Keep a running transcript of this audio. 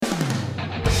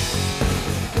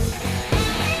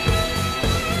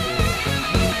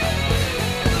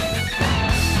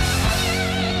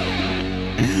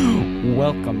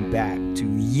welcome back to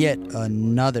yet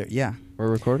another, We're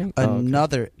recording?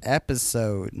 another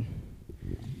episode.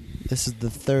 This is the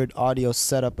third audio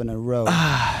setup in a row.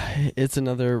 It's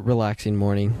another relaxing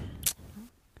morning.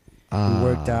 We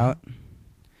worked out.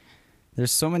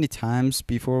 There's so many times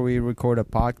before we record a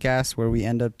podcast where we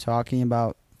end up talking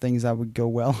about things that would go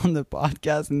well on the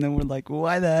podcast, and then we're like,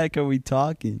 why the heck are we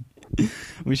talking?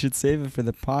 We should save it for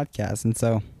the podcast. And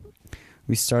so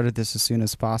we started this as soon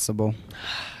as possible.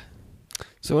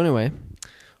 So anyway,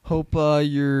 hope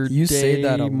your You day, say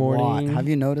that a morning. lot. Have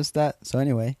you noticed that? So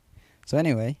anyway.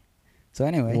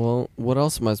 Well, what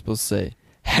else am I supposed to say?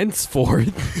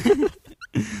 Henceforth.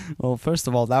 Well, first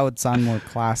of all, that would sound more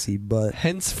classy, but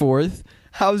Henceforth.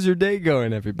 How's your day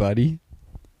going, everybody?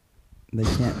 they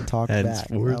can't talk back.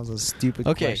 Henceforth. That was a stupid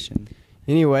Okay. question.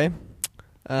 Anyway,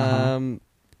 Uh-huh.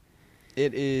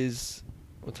 it is...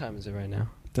 What time is it right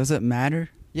now? Does it matter?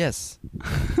 Yes.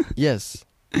 Yes.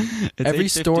 It's Every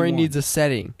story 8:51. needs a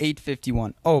setting.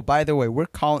 8:51. Oh, by the way,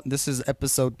 this is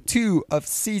episode 2 of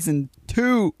season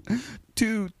 2.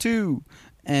 2.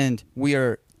 And we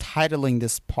are titling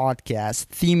this podcast,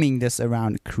 theming this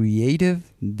around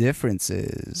creative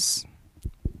differences.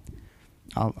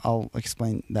 I'll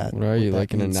explain that. What are you, that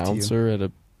like an means to you. announcer at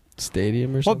a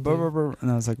stadium or something?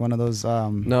 No, it's like one of those.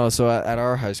 No, so at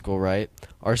our high school, right,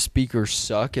 our speakers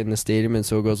suck in the stadium, and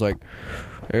so it goes like,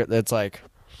 it's like,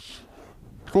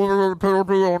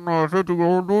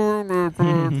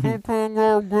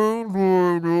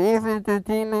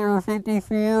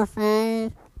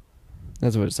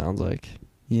 that's what it sounds like.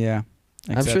 Yeah.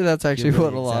 I'm sure that's actually you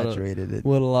what a lot of exaggerated it.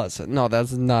 no,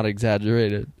 that's not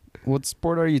exaggerated. What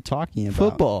sport are you talking about?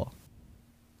 Football.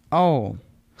 Oh,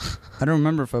 I don't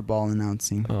remember football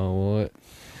announcing. Oh, what?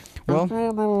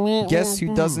 Well, guess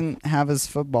who doesn't have his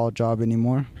football job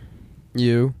anymore?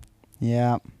 You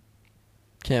Yeah.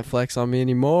 can't flex on me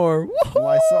anymore. Well,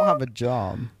 I still have a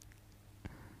job.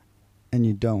 And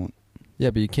you don't. Yeah,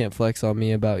 but you can't flex on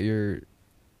me about your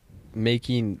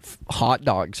making hot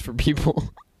dogs for people.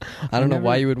 I don't know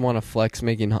why you would want to flex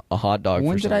making a hot dog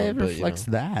When for did I someone, ever but, flex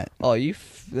that?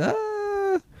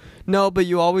 Oh, no, but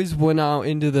you always went out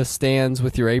into the stands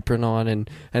with your apron on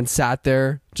and sat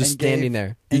there, just And standing gave- there.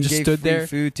 You And just gave stood free there.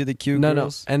 food to the cute No,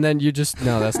 girls? and then you just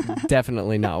that's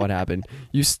definitely not what happened.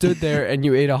 You stood there and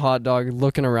you ate a hot dog,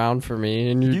 looking around for me,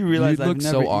 and You realize you I've looked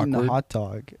never so eaten awkward. a hot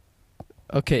dog.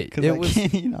 Okay, Because it I was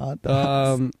can't eat hot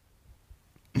dogs.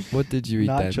 what did you eat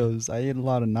then? Nachos. I ate a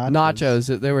lot of nachos.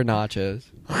 Nachos. They were nachos.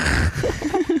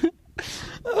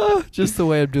 Just the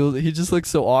way Abdul, he just looked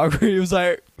so awkward. He was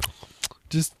like,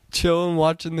 just chilling,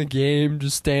 watching the game,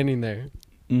 just standing there.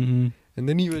 Mm-hmm. And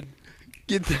then he would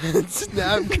get that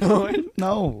snap going.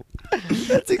 No.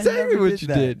 That's exactly never what did you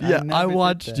that. did. I Yeah, never I did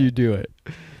watched that. you do it.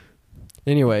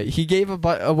 Anyway, he gave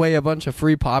away a bunch of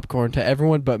free popcorn to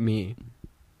everyone but me.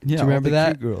 Yeah, Do you remember all the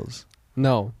that? cute girls.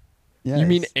 No. Yes. You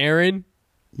mean Aaron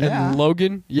Yeah. and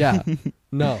Logan? Yeah.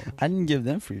 No. I didn't give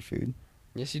them free food.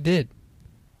 Yes, you did.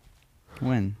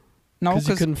 When? No, Because you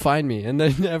because couldn't find me. And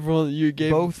then everyone, you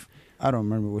gave... both. I don't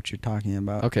remember what you're talking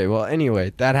about. Okay, well,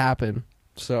 anyway, that happened.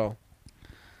 So...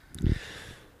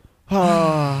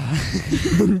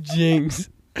 Jinx.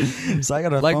 So I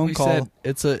got a Like phone we call. said,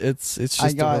 it's just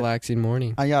a relaxing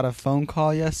morning. I got a phone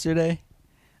call yesterday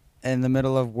in the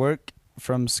middle of work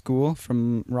from school,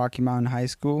 from Rocky Mountain High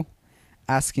School,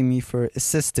 asking me for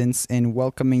assistance in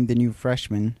welcoming the new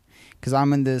freshmen. Because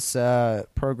I'm in this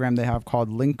program they have called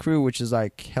Link Crew, which is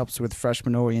like helps with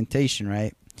freshman orientation,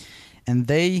 right? And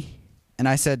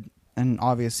I said, and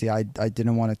obviously I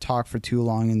didn't want to talk for too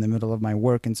long in the middle of my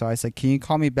work. And so I said, can you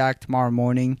call me back tomorrow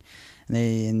morning?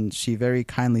 And she very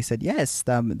kindly said, yes,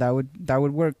 that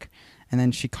would work. And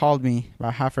then she called me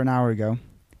about half an hour ago.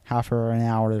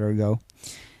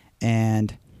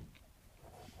 And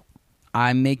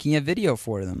I'm making a video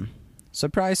for them.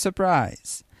 Surprise,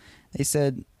 surprise. They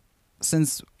said,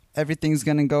 since everything's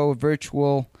going to go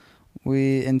virtual,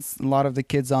 and a lot of the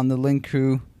kids on the Link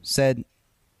Crew said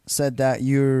that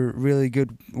you're really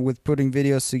good with putting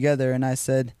videos together. And I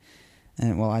said, I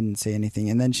didn't say anything.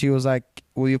 And then she was like,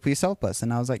 will you please help us?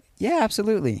 And I was like, yeah,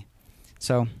 absolutely.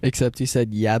 So, Except he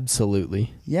said, yeah,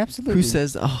 absolutely. yeah, absolutely. Who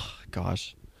says, oh,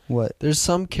 gosh. What? There's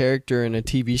some character in a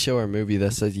TV show or movie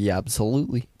that says, yeah,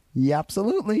 absolutely. Yeah,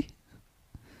 absolutely.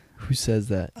 Who says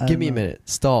that? I Give don't me a know. minute.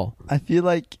 Stall. I feel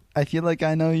like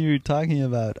I know who you're talking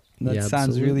about. That Yeah,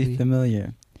 sounds really absolutely.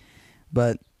 familiar.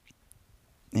 But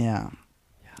yeah.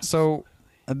 So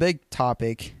a big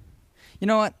topic. You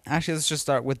know what? Actually, let's just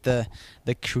start with the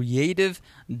creative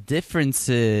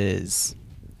differences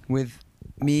with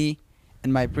me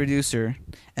and my producer.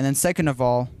 And then second of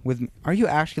all, are you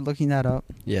actually looking that up?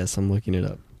 Yes, I'm looking it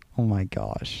up. Oh my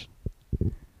gosh.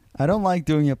 I don't like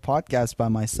doing a podcast by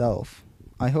myself.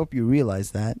 I hope you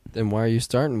realize that. Then why are you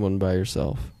starting one by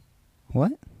yourself?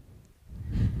 What?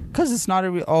 Because it's not a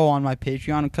real... Oh, on my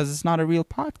Patreon, because it's not a real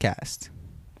podcast.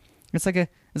 It's like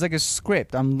a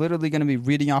script. I'm literally going to be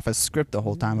reading off a script the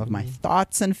whole time of my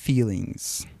thoughts and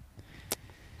feelings.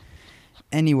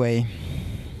 Anyway,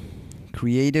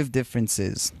 creative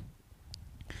differences.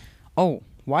 Oh,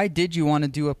 why did you want to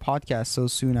do a podcast so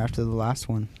soon after the last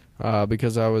one?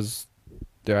 Because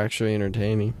they're actually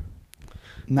entertaining.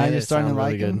 Now And you're they starting to sound like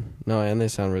really good. them? No, and they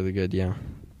sound really good, yeah.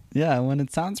 Yeah, when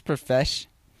it sounds profesh,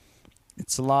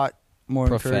 it's a lot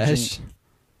more encouraging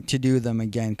to do them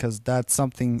again, because that's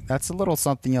a little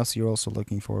something else you're also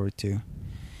looking forward to.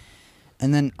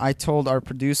 And then I told our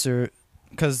producer,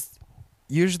 because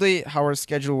usually how our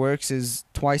schedule works is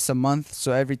twice a month,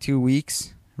 so every 2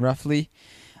 weeks roughly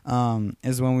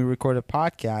is when we record a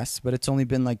podcast, but it's only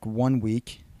been like 1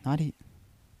 week.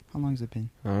 How long has it been?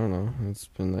 I don't know. It's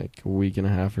been like a week and a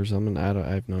half or something. I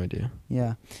have no idea.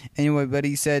 Yeah. Anyway, but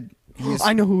he said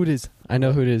I know who it is.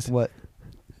 What?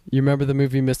 You remember the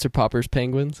movie Mr. Popper's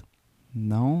Penguins?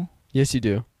 No. Yes, you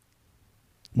do.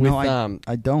 No, With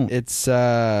I don't. it's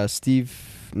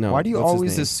Steve. No. Why do you what's his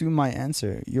always name? assume my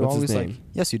answer? You're What's his always like, name?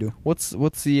 yes, you do. What's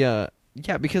the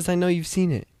Yeah, because I know you've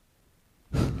seen it.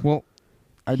 Well,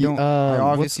 I He- don't. I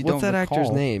obviously what's don't that actor's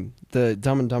recall. name? The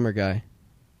Dumb and Dumber guy.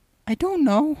 I don't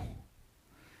know.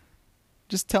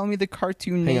 Just tell me the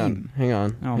cartoon name. Hang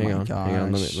on. Oh hang my on. Hang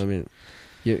on. gosh. Let me.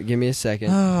 Give me a second.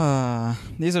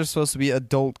 These are supposed to be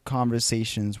adult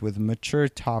conversations with mature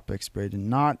topics, Braden.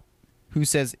 Not who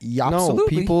says yeah, No,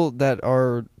 absolutely. people that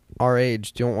are our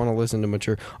age don't want to listen to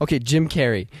mature. Okay, Jim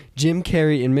Carrey. Jim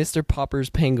Carrey in Mr. Popper's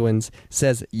Penguins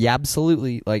says yeah,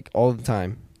 absolutely, like all the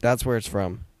time. That's where it's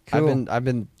from. Cool. I've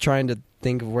been trying to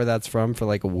think of where that's from for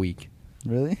like a week.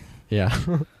 Really? Yeah.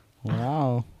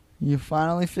 Wow. You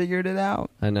finally figured it out.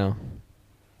 I know.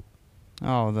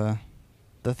 Oh,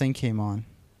 the thing came on.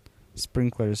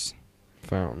 Sprinklers.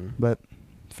 Fountain. But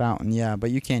fountain, yeah, but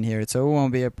you can't hear it, so it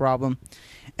won't be a problem.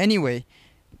 Anyway,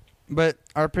 but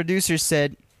our producer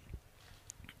said,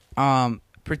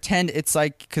 pretend it's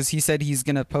like, because he said he's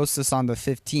going to post this on the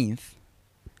 15th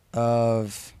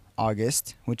of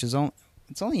August, which is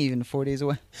it's only even 4 days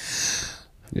away.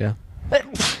 Yeah.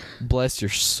 Bless your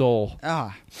soul.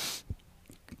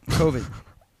 COVID.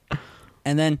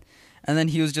 and then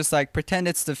he was just like, pretend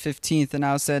it's the 15th, and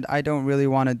I said, I don't really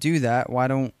want to do that.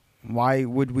 Why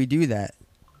would we do that?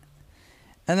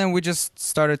 And then we just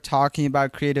started talking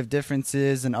about creative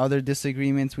differences and other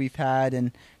disagreements we've had,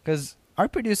 and because our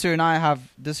producer and I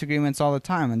have disagreements all the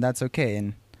time, and that's okay.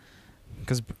 And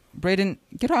because Braden,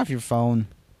 get off your phone.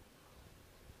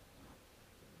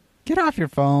 Get off your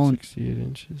phone. 68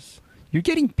 inches. You're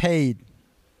getting paid.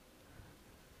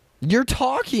 You're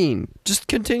talking. Just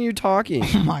continue talking.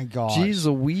 Oh my god. Jeez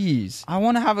Louise. I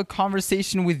want to have a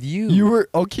conversation with you. You were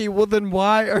okay. Well, then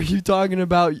why are you talking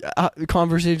about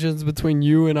conversations between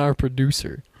you and our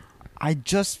producer? I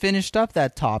just finished up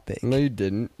that topic. No, you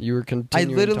didn't. You were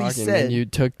continuing literally talking, said- and you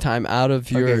took time out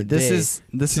of your Okay, day this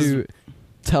to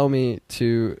tell me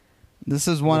to.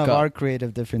 is one look of up. our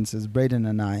creative differences, Braden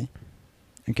and I.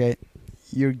 Okay,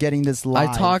 you're getting this live.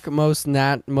 I talk most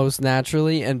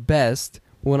naturally and best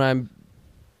when I'm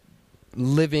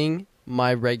living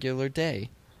my regular day.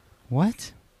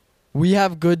 What? We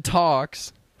have good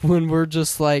talks when we're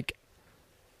just like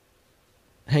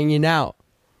hanging out.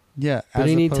 Yeah. But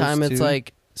as anytime opposed it's to-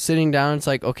 like sitting down, it's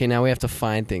like, okay, now we have to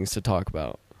find things to talk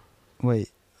about.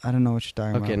 Wait, I don't know what you're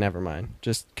talking Okay, about. never mind.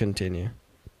 Just continue.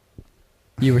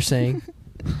 You were saying?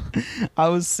 I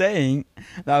was saying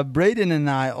that Braden and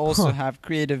I also Huh. have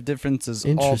creative differences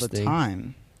all the Interesting.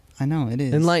 time. I know it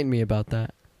is. Enlighten me about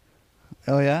that.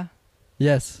 Oh yeah.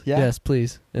 Yes. Yeah? Yes,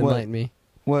 please. Enlighten me.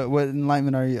 What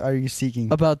enlightenment are you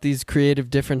seeking? About these creative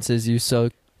differences you so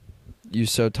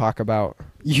talk about.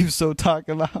 You so talk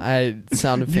about. I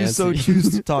sounded fancy. You so choose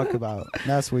to talk about.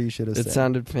 That's what you should have It said.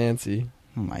 sounded fancy.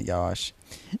 Oh my gosh.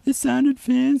 It sounded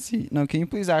fancy. No, can you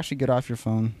please actually get off your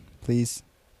phone, please?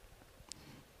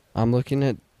 I'm looking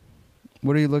at.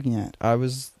 What are you looking at? I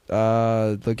was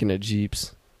looking at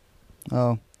Jeeps.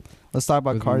 Oh, let's talk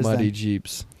about with cars muddy then.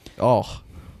 Jeeps. Oh,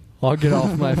 I'll get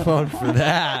off my phone for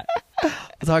that.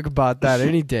 I'll talk about that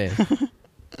any day.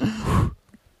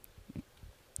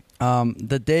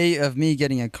 The day of me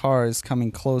getting a car is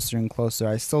coming closer and closer.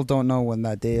 I still don't know when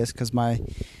that day is because my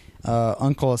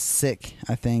uncle is sick,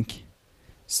 I think.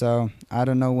 So I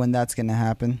don't know when that's gonna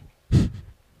happen.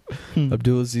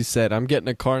 Abdulaziz said, "I'm getting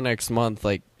a car next month,"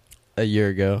 like a year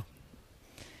ago.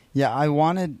 Yeah, I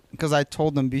wanted, because I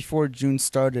told them before June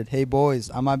started, hey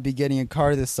boys, I might be getting a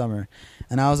car this summer.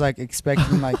 And I was like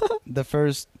expecting like the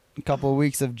first couple of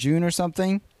weeks of June or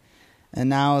something. And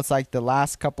now it's like the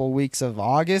last couple of weeks of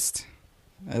August.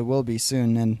 It will be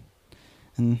soon.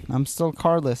 And I'm still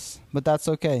carless, but that's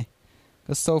okay.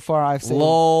 Because so far I've saved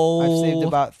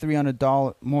about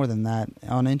 $300 more than that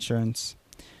on insurance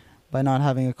by not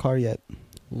having a car yet.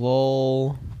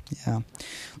 Lol. Yeah.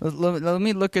 Let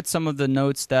me look at some of the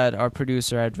notes that our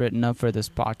producer had written up for this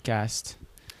podcast.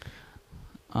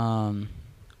 I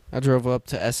drove up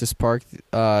to Estes Park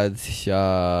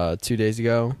 2 days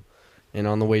ago, and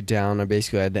on the way down, I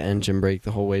basically had to engine brake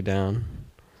the whole way down.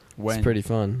 When? It's pretty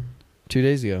fun. 2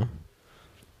 days ago.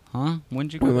 Huh? When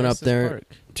did you go We to went up Estes there Park?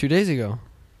 2 days ago.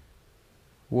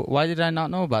 Why did I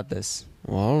not know about this?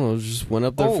 Well, I don't know. Just went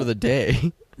up there Oh. for the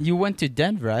day. You went to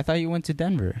Denver. I thought you went to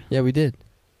Denver. Yeah, we did.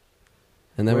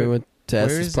 And then we Where- went to where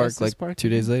Estes is Park Estes like Park 2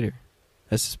 days again? later.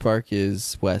 Estes Park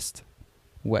is west.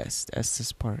 West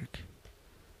Estes Park.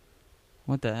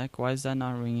 What the heck? Why is that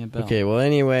not ringing a bell? Okay, well,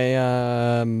 anyway,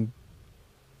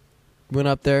 went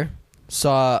up there.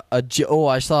 Saw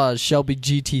I saw a Shelby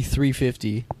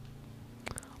GT350.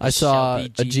 I saw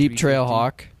Shelby a Jeep G350.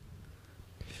 Trailhawk.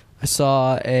 I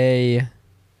saw an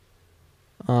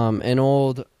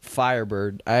old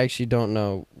Firebird. I actually don't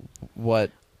know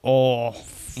what Oh,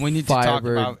 we need to talk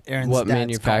Firebird, about Aaron's what dad's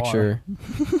manufacturer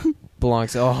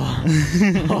belongs.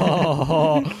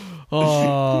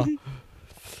 Oh.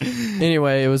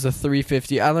 Anyway, it was a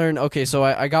 350. I learned. Okay, so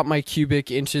I got my cubic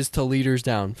inches to liters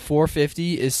down.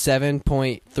 450 is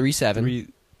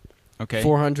 7.37. Okay.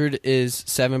 400 is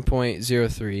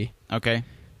 7.03. Okay.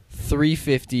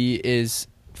 350 is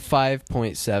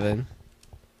 5.7.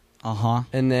 Uh-huh.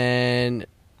 And then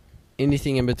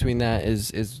anything in between that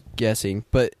is guessing.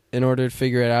 But in order to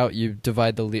figure it out, you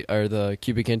divide the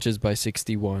cubic inches by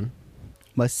 61.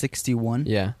 By 61?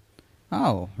 Yeah.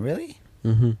 Oh, really?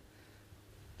 Mm-hmm.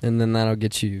 And then that'll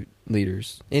get you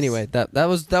liters. Anyway, that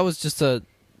was just a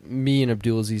me and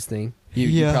Abdulaziz thing. You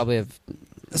Yeah. probably have. You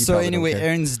So probably don't anyway, care.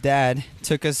 Aaron's dad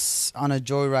took us on a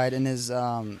joyride in his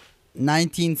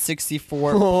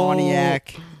 1964 Oh.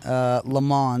 Pontiac Le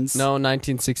Mans. No,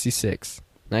 1966.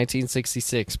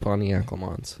 1966 Pontiac Le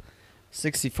Mans.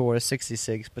 64,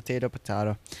 66, potato.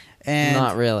 And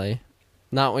Not really.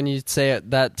 Not when you say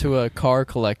that to a car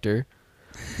collector.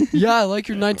 Yeah, I like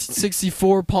your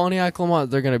 1964 Pontiac Le Mans.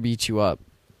 They're going to beat you up.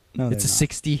 no, It's a they're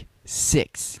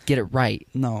 66. Get it right.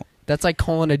 not. No. That's like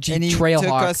calling a Jeep And he Trailhawk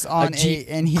took us on a Jeep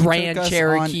Grand Grand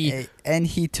Cherokee and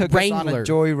he took us on a Wrangler.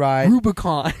 joyride.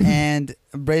 Rubicon. And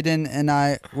Braden and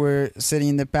I were sitting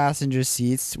in the passenger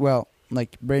seats. Well,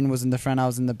 like Braden was in the front, I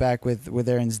was in the back with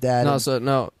Aaron's dad.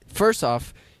 No. First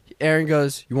off, Aaron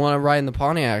goes, "You want to ride in the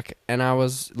Pontiac?" And I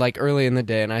was like early in the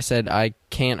day, and I said, "I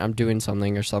can't. I'm doing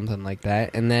something or something like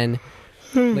that." And then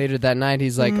later that night,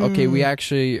 he's like, "Okay, we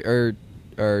actually are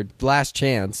last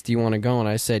chance. Do you want to go?" And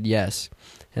I said yes.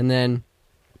 And then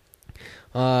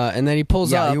he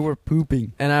pulls yeah, up, you were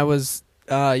pooping. and I was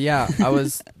I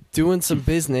was doing some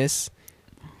business,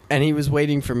 and he was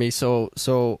waiting for me. So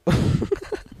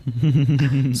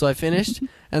I finished,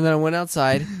 and then I went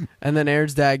outside, and then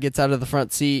Aaron's dad gets out of the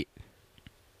front seat.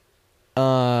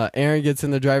 Aaron gets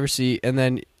in the driver's seat, and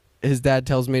then his dad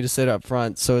tells me to sit up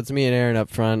front. So it's me and Aaron up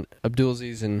front,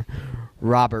 Abdulaziz and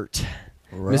Robert,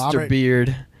 Mr.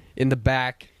 Beard in the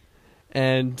back,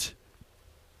 and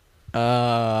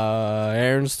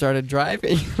Aaron started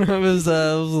driving. It was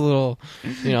a little,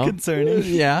 Concerning.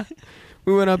 Yeah,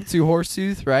 we went up to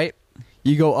Horsetooth, right?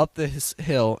 You go up the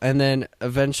hill, and then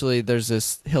eventually there's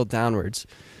this hill downwards.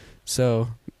 So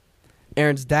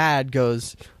Aaron's dad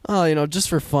goes, "Oh, just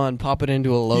for fun, pop it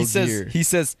into a low gear." He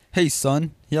says, "Hey,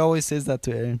 son." He always says that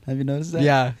to Aaron. Have you noticed that?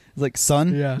 Yeah. He's like,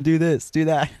 "Son, Yeah. do this, do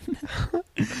that."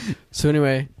 So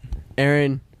anyway,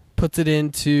 Aaron puts it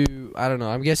into, I don't know,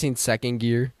 I'm guessing second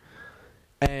gear,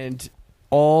 and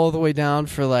all the way down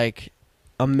for like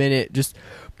a minute, just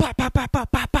bah, bah, bah, bah,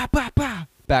 bah, bah, bah, bah,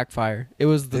 backfire. It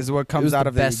was This the is what it comes was out the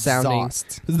of the best sounding.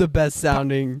 exhaust. It was the best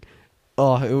sounding.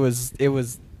 Oh, it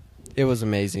was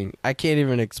amazing. I can't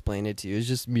even explain it to you. It was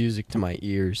just music to my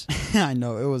ears. I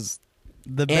know, it was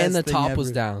the best And the thing top ever.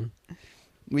 was down.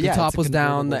 Well, The yeah, top it's a was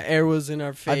down. convertible. The air was in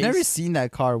our face. I've never seen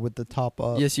that car with the top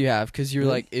up. Yes, you have, because you're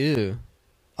Really? like, ew.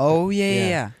 Oh, Yeah.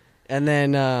 yeah. And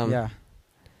then, Yeah.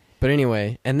 But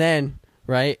anyway, and then,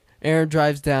 right, Aaron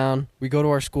drives down. We go to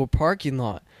our school parking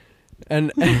lot,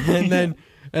 and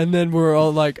and then we're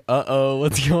all like, "Uh-oh,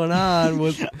 what's going on?"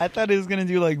 I thought he was going to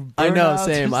do like I know, burnouts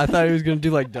or same. I something. thought he was gonna do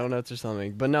like donuts or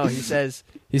something, but no. He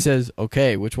says,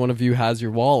 "Okay, which one of you has your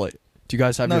wallet?" do you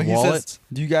guys have No, your he says, wallets?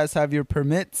 do you guys have your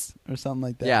permits or something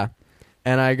like that? Yeah.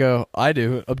 And I go, I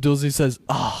do. Abdulzi says,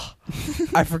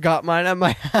 I forgot mine at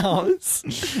my house.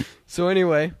 So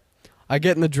anyway, I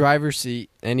get in the driver's seat,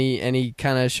 and he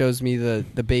kind of shows me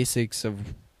the basics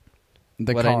of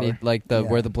The what car. I need, like Yeah.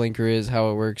 where the blinker is,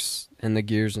 how it works, and the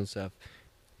gears and stuff.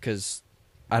 Because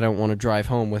I don't want to drive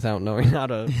home without knowing how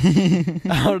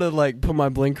to like put my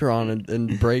blinker on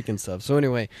and brake and stuff. So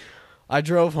anyway, I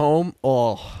drove home.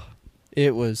 Oh,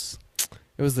 it was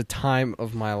the time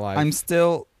of my life. I'm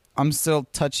still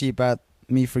touchy about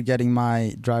me forgetting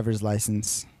my driver's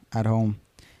license at home,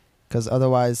 because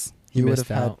otherwise You he would missed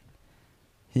have had. out.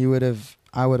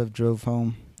 I would have drove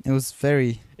home. It was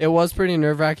very. It was pretty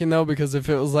nerve wracking though, because if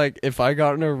it was like if I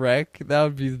got in a wreck,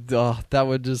 that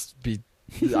would just be,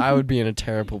 I would be in a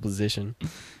terrible position.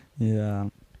 Yeah,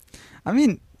 I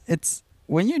mean, it's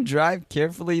when you drive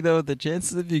carefully though, the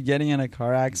chances of you getting in a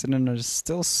car accident are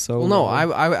still so. Well, no,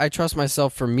 low. I trust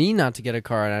myself for me not to get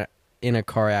in a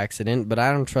car accident, but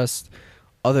I don't trust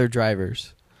other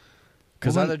drivers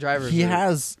because Well, other drivers. He are-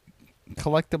 has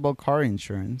collectible car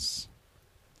insurance.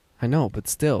 I know, but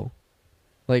still,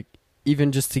 like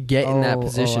even just to get in that Oh,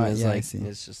 position is yeah, I like see.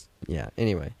 it's just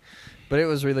Anyway, but it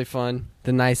was really fun.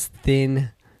 The nice thin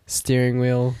steering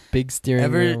wheel, big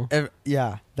steering wheel.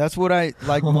 Yeah, that's what I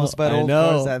like most about I old know.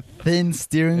 cars. That thin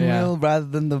steering Yeah. wheel rather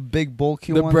than the big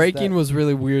bulky The ones. braking was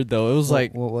really weird though. It was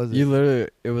like what was it? you literally,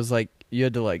 it was like you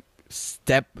had to like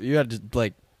you had to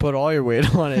like put all your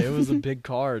weight on it. It was a big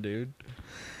car, dude.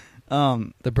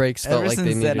 The brakes felt Ever like they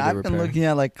since needed then, to I've repair. been looking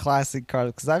at like classic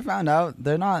cars because I found out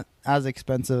they're not as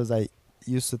expensive as I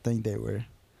used to think they were.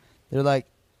 They're like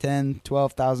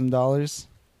 $10,000-$12,000.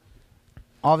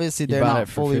 Obviously, You they're bought not it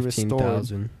for fully restored.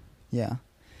 $15,000. Yeah.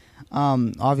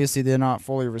 Obviously, they're not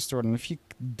fully restored, and if you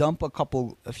dump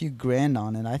a few grand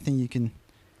on it, I think you can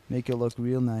make it look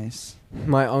real nice.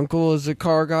 My uncle is a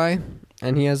car guy,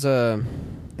 and he has a.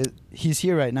 He's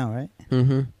here right now, right?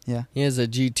 Mm-hmm. Yeah. He has a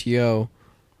GTO.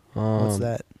 What's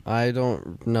that? I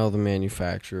don't know the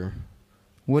manufacturer.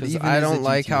 What 'Cause even I is a don't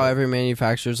like how GTO? every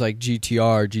manufacturer's like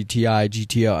GTR, GTI,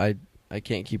 GTO. I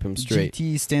can't keep them straight.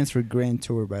 GT stands for Grand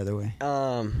Tour, by the way.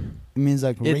 It means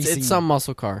like It's racing. it's some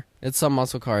muscle car. It's some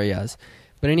muscle car he has.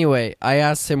 But anyway, I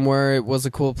asked him where it was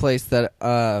a cool place that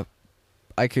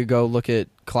I could go look at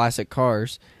classic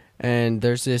cars, and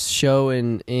there's this show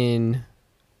in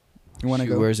You want to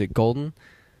go? where is it? Golden?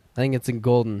 I think it's in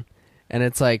Golden, and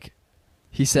it's like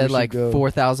he We said should like go.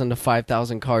 4,000 to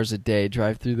 5,000 cars a day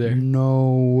drive through there.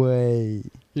 No way.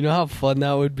 You know how fun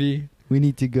that would be? We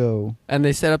need to go. And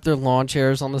they set up their lawn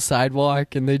chairs on the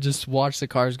sidewalk, and they just watch the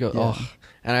cars go. Yeah. Oh,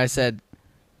 and I said,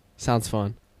 sounds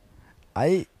fun.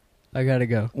 I gotta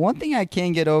go. One thing I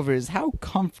can't get over is how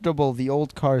comfortable the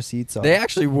old car seats are. They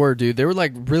actually were, dude. They were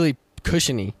like really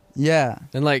cushiony Yeah.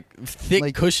 and like thick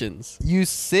Like- cushions. You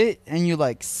sit and you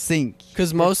like sink.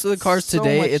 Because most of the cars so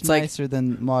today, much it's like nicer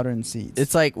than modern seats.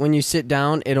 it's like when you sit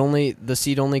down, the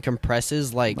seat only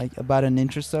compresses like about an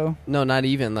inch or so. no, not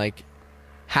even like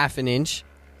half an inch,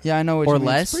 Yeah, I know what Or you mean.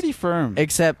 less. It's pretty firm.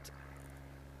 except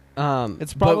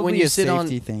It's but when probably you a sit on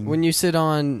safety thing. when you sit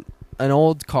on an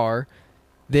old car,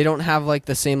 they don't have like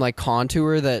the same like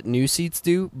contour that new seats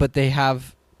do, but they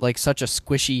have like such a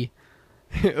squishy.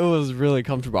 It was really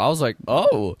comfortable. I was like,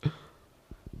 oh,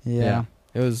 yeah.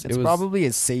 it was. It's it was probably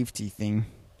a safety thing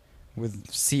with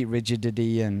seat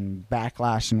rigidity and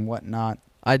backlash and whatnot.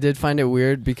 I did find it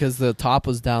weird because the top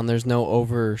was down. There's no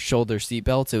over shoulder seat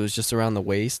belts. It was just around the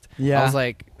waist. Yeah. I was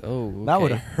like, oh, okay. That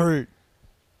would hurt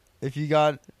if you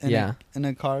got Yeah. in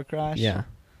a car crash. Yeah.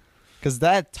 Because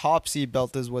that top seat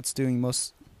belt is what's doing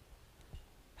most.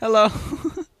 Hello.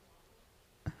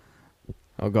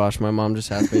 Oh gosh, my mom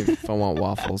just asked me if I want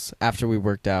waffles after we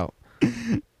worked out.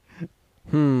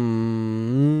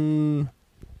 Oh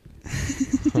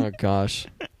gosh,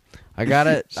 I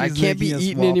She's can't be making us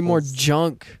eating any more waffles.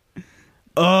 junk.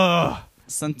 Ugh.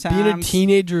 Sometimes Being a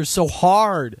teenager is so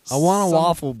hard. I want a Some-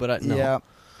 waffle, but no. Yeah.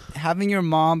 Having your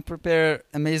mom prepare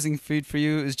amazing food for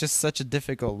you is just such a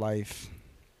difficult life.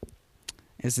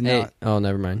 Is it Hey. not? Oh,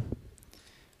 never mind.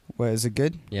 Wait, is it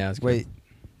good? Yeah. It's good. Wait,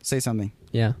 say something.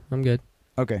 Yeah, I'm good.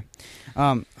 Okay.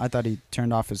 I thought he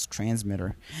turned off his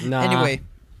transmitter. Nah. Anyway,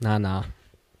 Nah.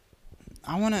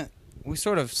 we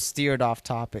sort of steered off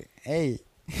topic. Hey.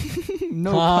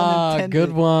 No Ah, pun intended.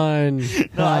 good one.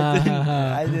 No,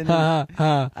 I didn't.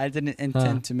 I didn't Huh.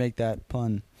 intend to make that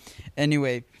pun.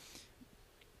 Anyway,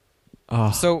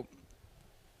 Oh. so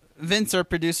Vince, our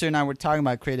producer, and I were talking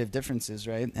about creative differences,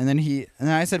 right? And then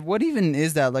I said, "What even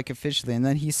is that like officially?" And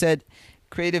then he said,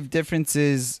 "Creative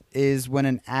differences is when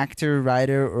an actor,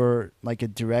 writer, or like a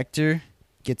director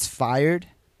gets fired,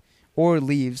 or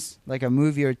leaves, like a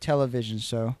movie or television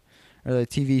show or a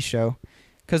TV show,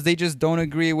 because they just don't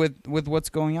agree with what's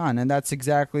going on. And that's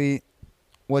exactly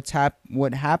what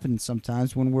happens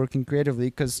sometimes when working creatively,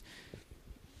 because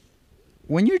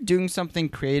when you're doing something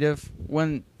creative,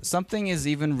 when something is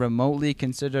even remotely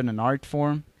considered an art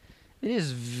form, it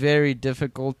is very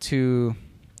difficult to,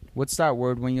 what's that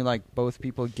word when you like both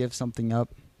people give something up?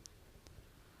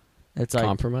 It's like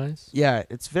Compromise? yeah,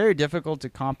 it's very difficult to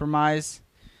compromise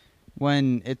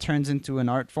when it turns into an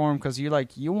art form, because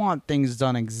you want things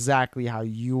done exactly how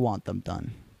you want them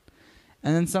done,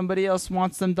 and then somebody else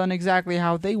wants them done exactly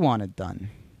how they want it done.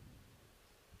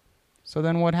 So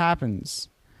then what happens?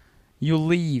 You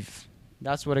leave.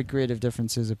 That's what a creative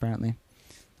difference is, apparently.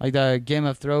 Like the Game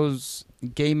of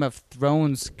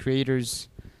Thrones creators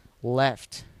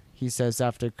left, he says,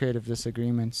 after creative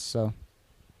disagreements. So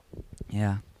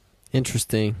yeah.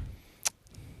 Interesting.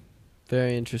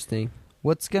 Very interesting.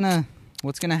 What's gonna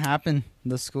happen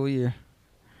this school year?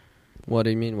 What do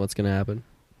you mean? What's gonna happen?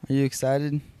 Are you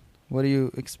excited? What do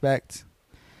you expect?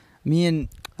 I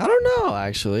don't know.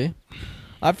 Actually,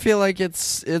 I feel like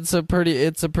it's a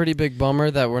pretty big bummer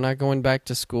that we're not going back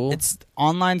to school. It's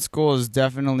online school is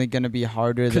definitely gonna be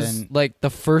harder than like the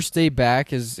first day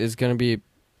back is gonna be,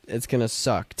 it's gonna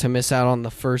suck to miss out on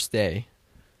the first day.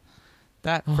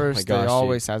 that Oh first my day gosh,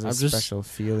 always dude. has a I'm just- special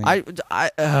feeling.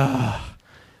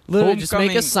 Literally just make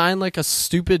Homecoming- us sign like a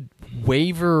stupid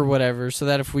waiver or whatever, so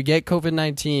that if we get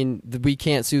COVID-19, we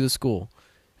can't sue the school,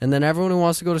 and then everyone who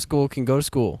wants to go to school can go to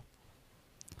school.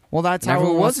 well, that's And how it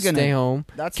everyone wants was to gonna. stay home.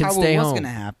 That's can how stay it was home. gonna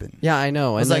happen. Yeah, I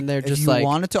know. And It's then like, they're if just you like,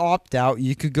 wanted to opt out,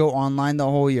 you could go online the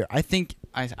whole year. I think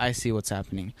I see what's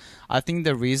happening. I think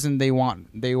the reason they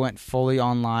went fully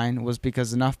online was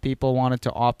because enough people wanted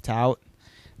to opt out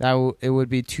that it would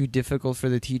be too difficult for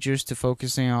the teachers to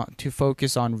focus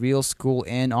on real school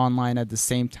and online at the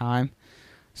same time.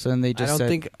 So then they I just don't said,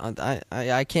 think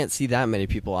I can't see that many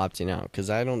people opting out, because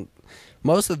I don't.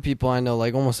 Most of the people I know,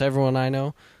 like almost everyone I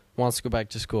know, wants to go back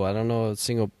to school. I don't know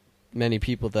many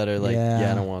people that are like, yeah,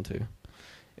 I don't want to.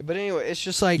 But anyway, it's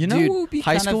just like, You know what dude, would be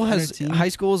high kind of school entertaining? high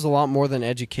school is a lot more than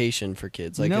education for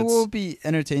kids. Like, you know it's, what would be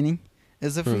entertaining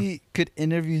is if we could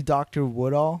interview Dr.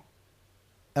 Woodall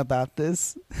about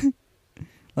this.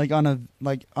 like on a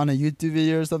YouTube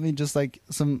video or something, just like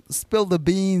some spill the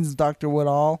beans, Dr.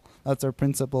 Woodall. That's our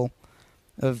principal,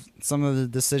 of some of the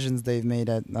decisions they've made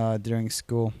at during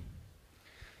school.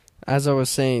 as I was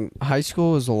saying, high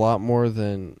school is a lot more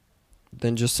than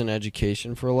just an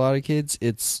education for a lot of kids.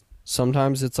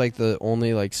 Sometimes it's like the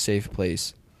only like safe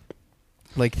place.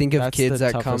 Like, think of That's kids the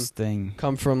that toughest thing.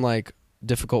 come from like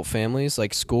difficult families.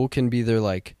 Like, school can be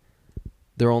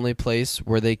their only place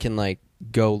where they can like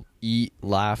go eat,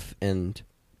 laugh, and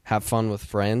have fun with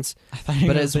friends. I thought you were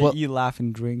But gonna as say well- eat, laugh,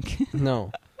 and drink.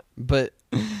 No, but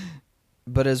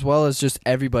as well as just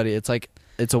everybody, it's like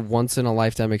it's a once in a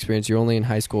lifetime experience. You're only in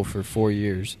high school for 4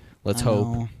 years. Let's I hope.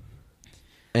 know.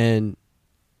 And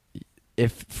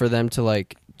if for them to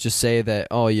like just say that,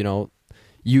 oh, you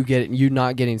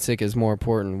not getting sick is more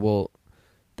important. Well,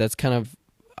 that's kind of,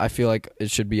 I feel like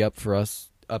it should be up to us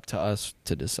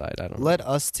to decide. I don't know. Let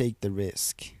us take the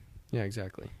risk. Yeah,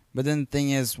 exactly. But then the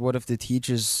thing is, what if the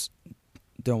teachers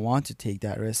don't want to take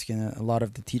that risk? And a lot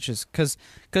of the teachers,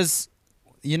 because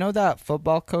you know that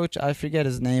football coach, I forget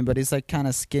his name, but he's like kind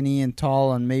of skinny and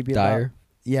tall and maybe Dyer.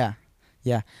 yeah.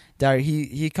 Dyer,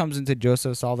 he comes into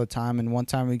Joseph's all the time, and one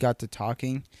time we got to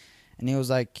talking, and he was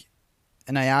like,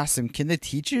 and I asked him, can the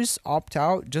teachers opt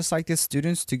out just like the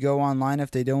students to go online if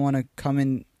they don't want to come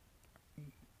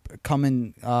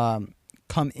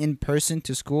in person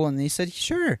to school? And he said,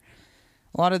 sure.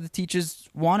 A lot of the teachers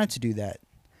wanted to do that,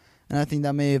 and I think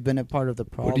that may have been a part of the Or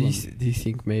problem. do you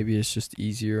think maybe it's just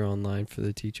easier online for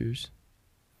the teachers?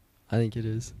 I think it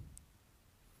is.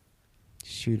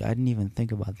 Shoot, I didn't even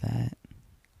think about that.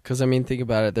 Because, I mean, think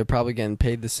about it. They're probably getting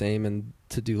paid the same and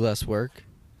to do less work.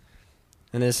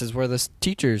 And this is where the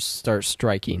teachers start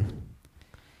striking.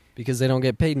 Because they don't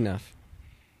get paid enough.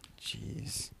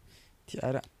 Jeez.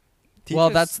 Well,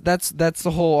 that's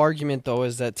the whole argument, though,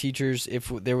 is that teachers,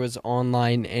 if there was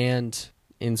online and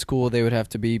in school, they would have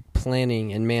to be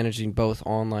planning and managing both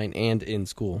online and in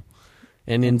school.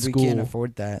 And in we school, can't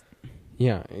afford that.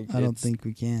 yeah, I don't think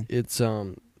we can.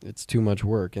 it's too much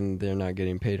work, and they're not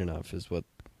getting paid enough. Is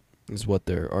what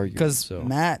they're arguing. Because So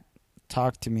Matt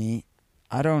talked to me.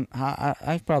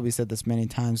 I've probably said this many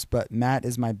times, but Matt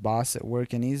is my boss at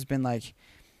work, and he's been like,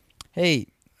 hey,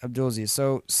 Abdulaziz,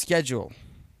 so schedule.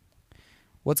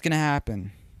 What's going to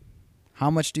happen?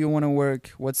 How much do you want to work?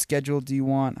 What schedule do you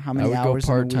want? How I many would hours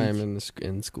go part in a time week?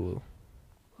 in school.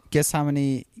 Guess how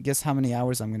many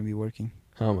hours I'm going to be working?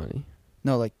 How many?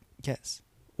 No, like yes.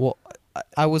 Well,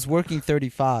 I was working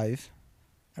 35,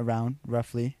 around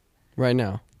roughly. right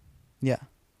now. Yeah.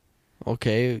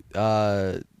 Okay.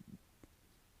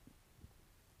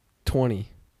 20.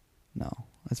 No,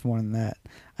 that's more than that.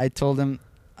 I told him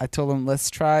let's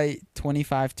try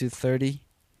 25 to 30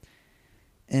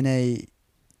 in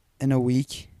a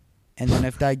week, and then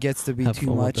if that gets to be Have too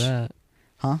fun much, with that.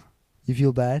 huh? You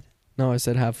feel bad? No, I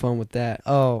said have fun with that.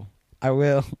 Oh, I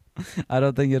will. I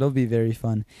don't think it'll be very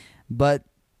fun, but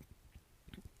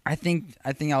I think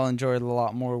I'll enjoy it a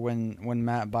lot more when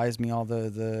Matt buys me all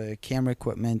the camera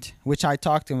equipment, which I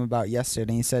talked to him about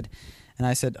yesterday. And he said, and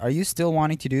I said, "Are you still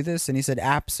wanting to do this?" And he said,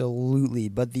 "Absolutely."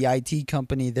 But the IT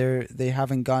company, they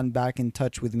haven't gone back in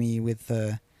touch with me with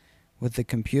the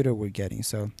computer we're getting,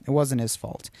 so it wasn't his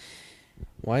fault.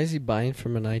 Why is he buying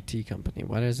from an IT company?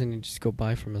 Why doesn't he just go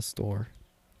buy from a store?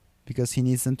 Because he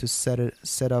needs them to set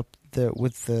up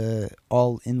with the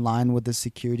all in line with the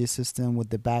security system,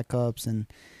 with the backups,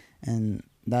 and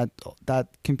that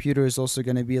computer is also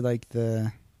going to be like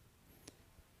the,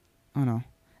 I don't know,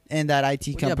 and that IT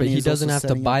company. Yeah, but he is doesn't also have to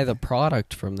setting buy up the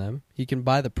product from them. He can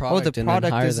buy the product and then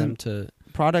product hire them isn't- to.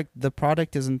 The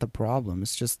product isn't the problem.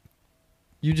 It's just,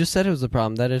 You just said it was a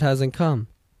problem that it hasn't come.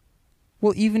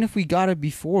 well, even if we got it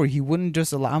before, he wouldn't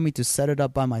just allow me to set it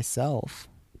up by myself.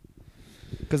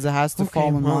 Because it has to Okay, fall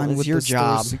in well, line it's with your the store's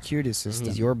job. security system.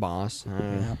 He's your boss.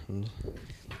 Yeah.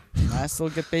 I still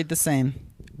get paid the same.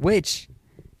 Which,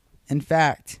 in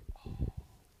fact,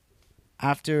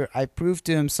 after I proved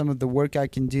to him some of the work I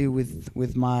can do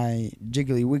with my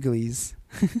Jiggly Wigglies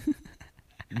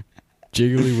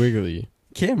Jiggly wiggly.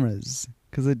 cameras,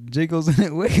 because it jiggles and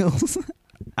it wiggles.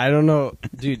 I don't know,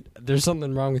 dude. There's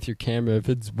something wrong with your camera if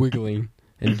it's wiggling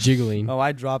and jiggling. Oh,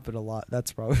 I drop it a lot.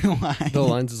 That's probably why. The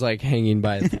lens is like hanging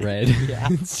by a thread. Yeah.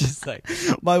 It's just like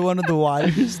By one of the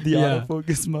wires, the Yeah.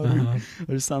 autofocus motor,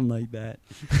 or something like that.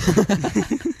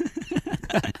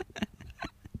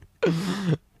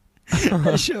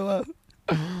 I show up.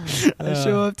 I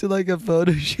show up to like a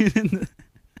photo shoot in the.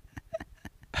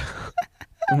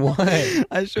 Why?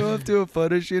 I show up to a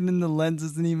photo shoot and the lens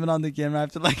isn't even on the camera. I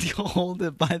have to like hold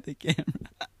it by the camera.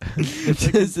 It's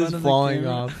Like in just front of the falling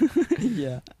camera. off.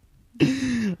 Yeah.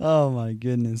 Oh my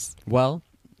goodness. Well,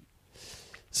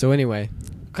 so anyway,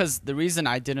 Because the reason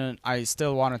I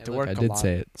still wanted to Look, work I a did lot.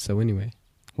 say it. So anyway,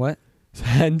 What?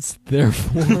 hence,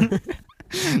 therefore,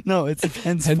 No, it's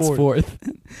henceforth.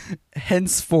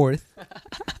 henceforth.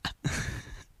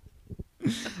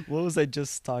 What was I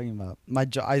just talking about?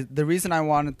 The reason I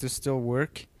wanted to still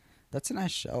work. That's a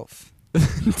nice shelf.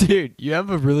 Dude, you have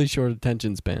a really short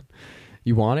attention span.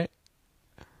 You want it?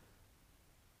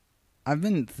 I've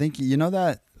been thinking. You know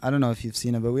that, I don't know if you've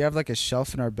seen it, but we have like a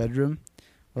shelf in our bedroom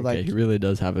with Okay, like he really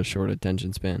does have a short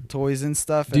attention span. toys and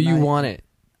stuff. Do and you I- want it?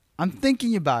 I'm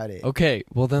thinking about it. Okay,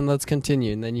 well then let's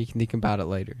continue, and then you can think about it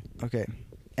later. Okay.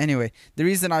 Anyway, the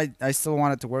reason I still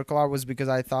wanted to work a lot was because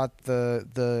I thought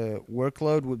the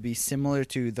workload would be similar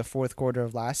to the fourth quarter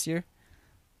of last year.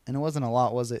 And it wasn't a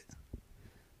lot, was it?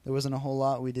 There wasn't a whole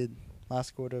lot we did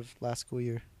last quarter of last school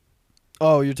year.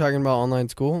 Oh, you're talking about online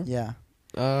school? Yeah.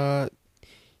 But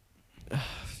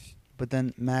But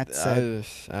then Matt said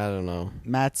I don't know.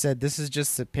 this is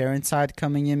just the parent side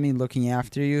coming in me looking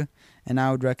after you, and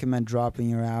I would recommend dropping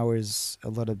your hours a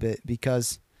little bit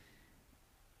because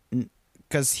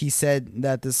he said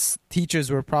that the teachers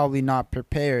were probably not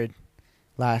prepared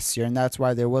last year, and that's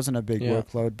why there wasn't a big Yeah.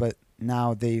 workload. But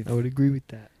now I would agree with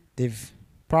that. they've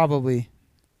probably,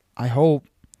 I hope,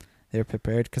 they're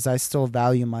prepared because I still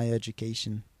value my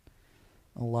education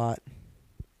a lot.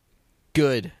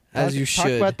 Good, as you Talk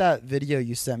should. about that video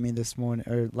you sent me this morning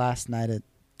or last night at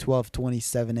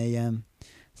 12:27 a.m.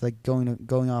 It's like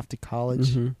going off to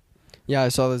college. Mhm. Yeah, I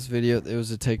saw this video. It was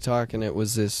a TikTok, and it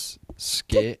was this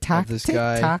skit of this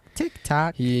guy.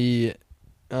 TikTok. He,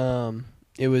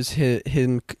 it was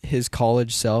his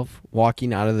college self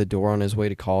walking out of the door on his way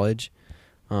to college,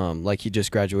 like he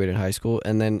just graduated high school,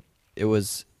 and then it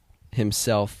was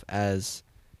himself as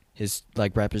his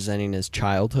like representing his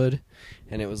childhood,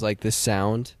 and it was like this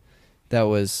sound that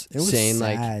was, It was saying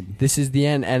like sad. this is the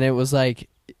end, and it was like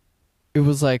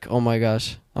oh my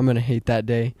gosh, I'm gonna hate that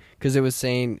day, because it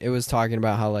was talking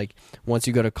about how like once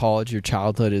you go to college your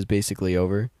childhood is basically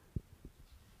over,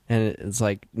 and it's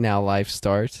like now life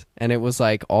starts, and it was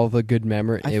like all the good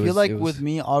memory. I feel like with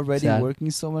me already sad. working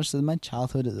so much that my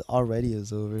childhood already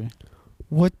is over.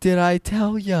 What did I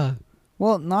tell ya?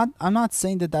 Well, I'm not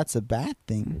saying that that's a bad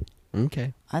thing.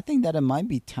 Okay. I think that it might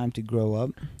be time to grow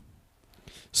up.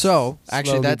 So,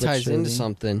 actually, Slowly that but ties into surely.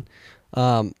 something.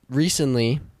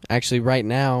 Recently, actually, right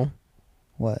now,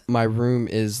 What? my room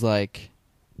is like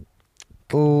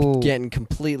Oh, getting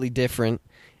completely different.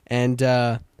 And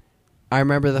I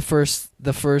remember the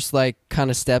first like kind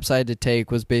of steps I had to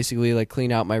take was basically like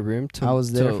clean out my room. I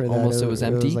was there for that. Almost it was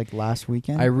empty. It was like last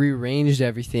weekend. I rearranged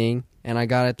everything and I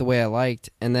got it the way I liked.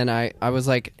 And then I was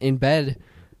like in bed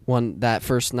that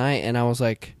first night and I was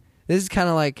like, this is kind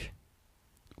of like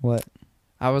what?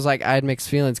 I was like, I had mixed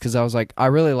feelings because I was like, I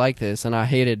really like this and I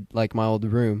hated like my old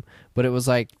room, but it was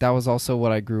like that was also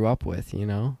what I grew up with, you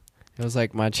know. It was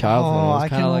like my childhood. Oh, It was I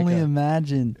can kinda like only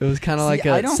imagine. It was kind of like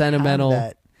I a don't sentimental. have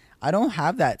that. I don't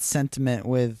have that sentiment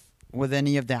with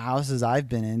any of the houses I've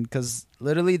been in because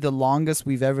literally the longest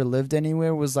we've ever lived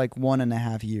anywhere was like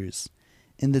 1.5 years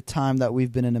in the time that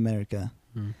we've been in America.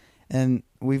 Hmm. And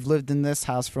we've lived in this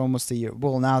house for almost a year.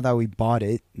 Well, now that we bought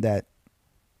it, that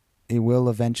it will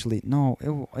eventually. No,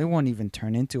 it won't even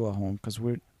turn into a home because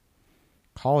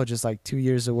college is like 2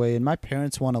 years away, and my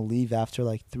parents want to leave after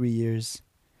like 3 years.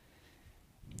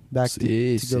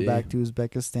 To go back to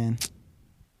Uzbekistan.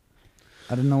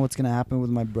 I don't know what's gonna happen with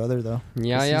my brother though.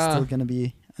 Yeah, 'Cause yeah. He's still gonna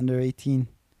be under 18.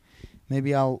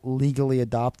 Maybe I'll legally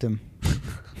adopt him.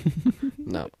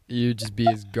 No, you just be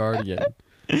his guardian.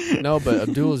 No, but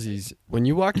Abdulaziz, when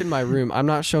you walk in my room, I'm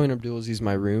not showing Abdulaziz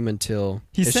my room until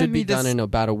He it sent should me be done this- in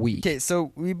about a week. Okay,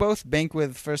 so we both bank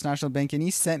with First National Bank, and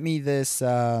he sent me this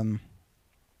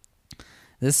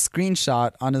this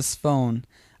screenshot on his phone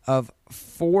of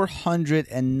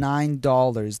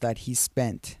 $409 that he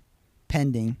spent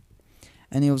pending,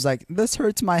 and he was like, "This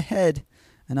hurts my head,"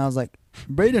 and I was like,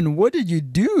 "Brayden, what did you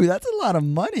do? That's a lot of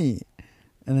money."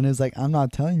 And then he was like, "I'm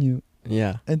not telling you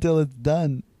Yeah, until it's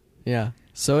done." yeah.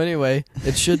 So anyway,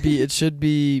 it should be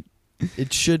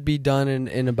done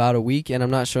in about a week, and I'm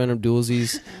not showing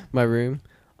Abdulaziz my room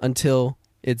until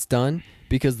it's done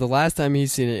because the last time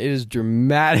he's seen it, it is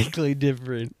dramatically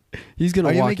different. He's gonna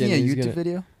Are you walk making in. a and he's YouTube gonna,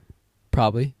 video?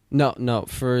 Probably no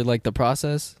for like the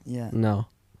process. Yeah. No,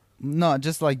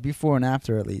 Just like before and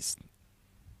after at least.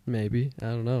 maybe I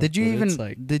don't know. Did you But even it's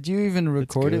like, did you even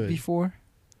record it good. before?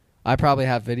 I probably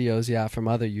have videos, yeah, from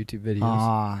other YouTube videos.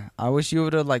 Ah, I wish you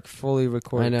would have like fully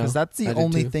recorded I know. because that's the I do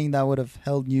only too. thing that would have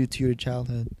held you to your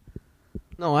childhood.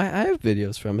 No, I have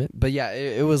videos from it, but yeah,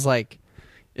 it was like,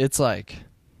 it's like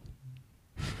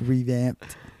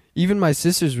Revamped. even my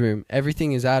sister's room,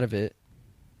 everything is out of it.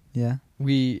 Yeah.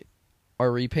 We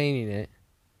are repainting it,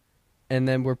 and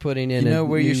then we're putting in. You know a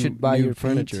where you new- should buy new your paint?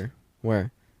 furniture.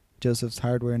 Where? Joseph's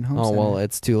Hardware and Home Oh Center. well,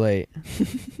 it's too late.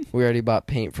 We already bought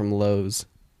paint from Lowe's.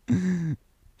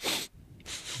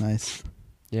 Nice.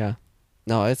 Yeah.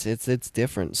 No, it's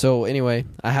different. So anyway,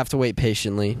 I have to wait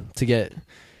patiently to get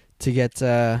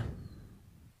because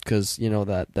you know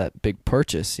that big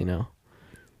purchase, you know,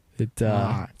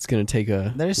 it's gonna take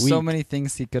a. There's week. so many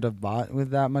things he could have bought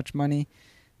with that much money.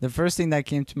 The first thing that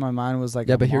came to my mind was like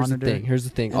Yeah, a but here's monitor. the thing. Here's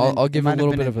the thing. And then I'll it give a might have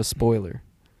little been bit a- of a spoiler.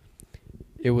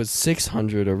 It was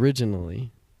 $600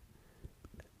 originally,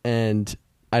 and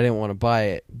I didn't want to buy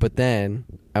it. But then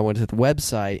I went to the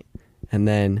website, and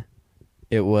then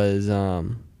it was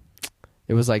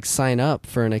like sign up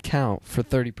for an account for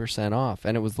 30% off,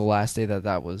 and it was the last day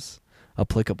that was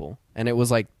applicable, and it was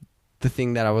like the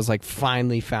thing that I was like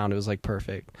finally found. It was like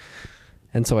perfect,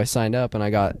 and so I signed up, and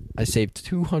I saved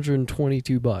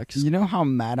 $222. You know how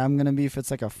mad I'm gonna be if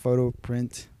it's like a photo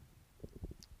print.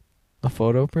 A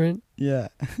photo print. Yeah.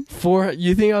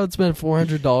 You think I would spend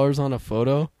 $400 on a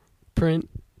photo print?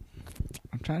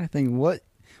 I'm trying to think what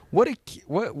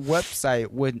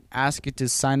website would ask you to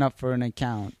sign up for an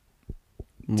account.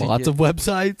 Lots get- of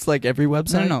websites, like every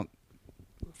website. No.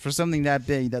 For something that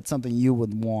big, that's something you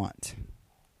would want.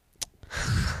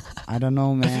 I don't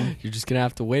know, man. You're just gonna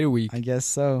have to wait a week. I guess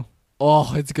so.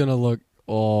 Oh, it's gonna look.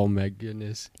 Oh my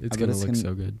goodness, it's I bet gonna it's look gonna-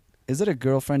 so good. Is it a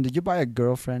girlfriend? Did you buy a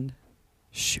girlfriend?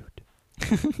 Shoot,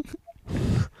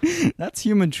 That's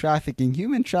human trafficking.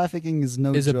 Human trafficking is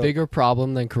no is a joke. bigger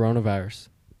problem than coronavirus.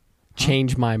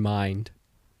 Change my mind.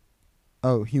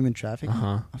 Oh, human trafficking?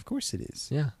 Uh-huh. Of course it is.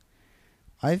 Yeah.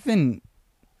 I've been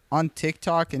on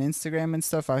TikTok and Instagram and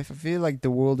stuff. I feel like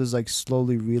the world is like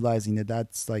slowly realizing that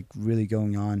that's like really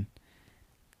going on.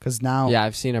 Because now Yeah,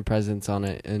 I've seen a presence on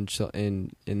it in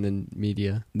the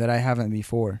media. that I haven't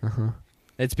before. Uh-huh.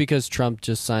 It's because Trump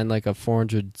just signed like a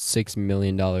 $406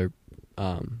 million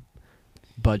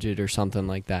budget or something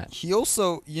like that. He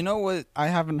also, you know what? I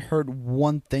haven't heard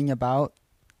one thing about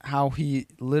how he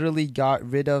literally got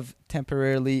rid of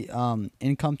temporarily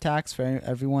income tax for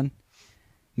everyone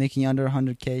making under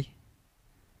 100K.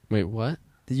 Wait, what?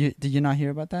 Did you not hear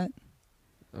about that?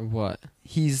 What?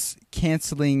 He's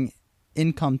canceling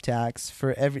income tax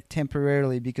for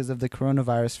temporarily because of the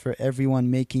coronavirus for everyone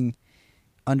making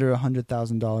under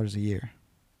 $100,000 a year.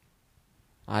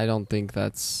 I don't think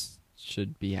that's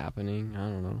should be happening. I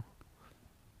don't know.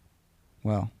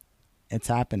 Well, it's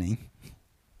happening.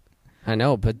 I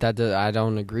know, but I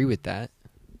don't agree with that.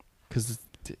 Because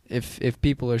if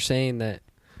people are saying that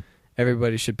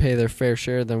everybody should pay their fair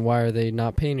share, then why are they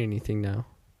not paying anything now?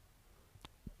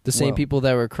 The same Well- people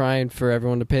that were crying for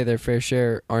everyone to pay their fair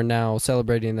share are now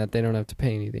celebrating that they don't have to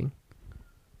pay anything.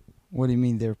 What do you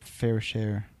mean their fair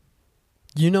share?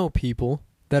 You know people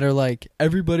that are like,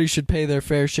 everybody should pay their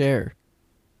fair share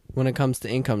when it comes to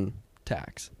income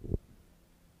tax.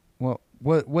 Well,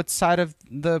 what side of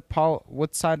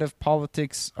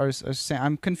politics are saying?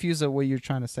 I'm confused at what you're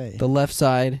trying to say. The left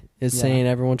side is Yeah. saying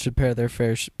everyone should pay their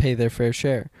fair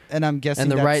share. And I'm guessing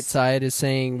And the that's, right side is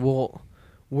saying, well,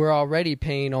 we're already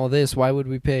paying all this. Why would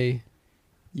we pay?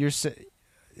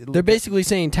 They're basically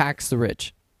saying tax the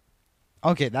rich.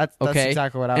 Okay, that's Okay.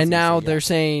 exactly what I was And gonna now say, yeah. they're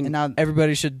saying And now-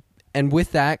 everybody should, and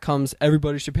with that comes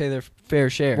everybody should pay their fair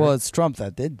share. Well, it's Trump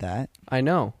that did that. I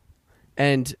know.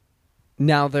 And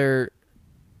now they're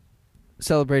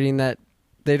celebrating that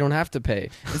they don't have to pay.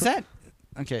 Is that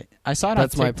okay? I saw it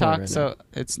That's on my point TikTok. right So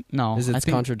it's no. Is I it's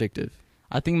think, contradictive.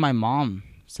 I think my mom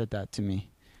said that to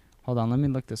me. Hold on, let me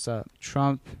look this up.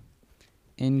 Trump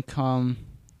income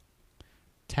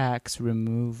tax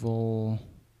removal,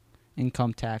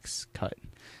 income tax cut.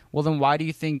 Well, then why do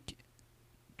you think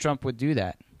Trump would do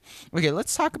that? Okay,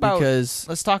 let's talk about Because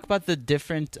the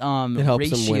different it helps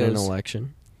ratios. them win an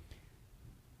election.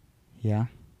 Yeah.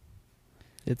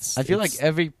 It's. I feel like it's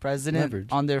every president leverage.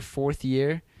 on their 4th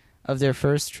year of their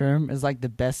first term is like the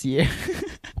best year.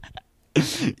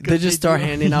 they just start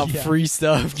handing out Yeah. free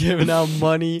stuff, giving out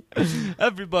money.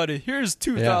 Everybody, here's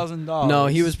 $2,000. No,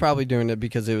 he was probably doing it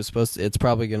because it was supposed to. It's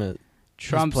probably gonna.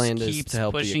 Trump plan is keeps to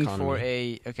help the pushing economy. for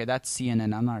a. Okay, that's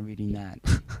CNN. I'm not reading that.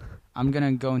 I'm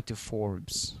gonna go into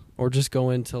Forbes. Or just go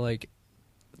into like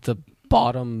the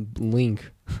bottom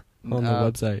link on the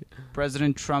website.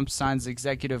 President Trump signs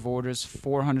executive orders,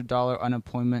 $400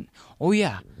 unemployment. Oh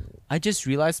yeah, I just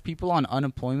realized people on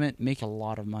unemployment make a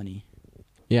lot of money,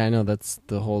 Yeah, I know that's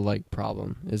the whole like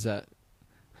problem is that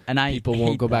and people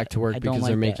won't go back to work I don't because like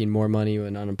they're that. making more money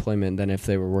in unemployment than if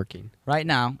they were working. Right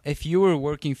now, if you were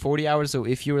working 40 hours, or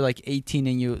if you were like 18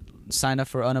 and you signed up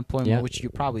for unemployment, Yeah. which you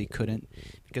probably couldn't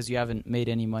because you haven't made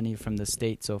any money from the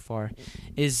state so far,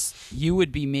 is you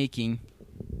would be making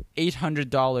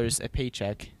 $800 a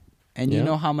paycheck. And you Yeah.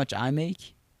 know how much I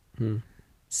make? Hmm.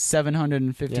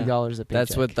 $750 a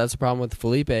paycheck. That's the problem with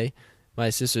Felipe, my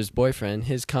sister's boyfriend.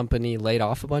 His company laid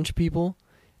off a bunch of people,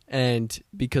 and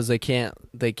because they can't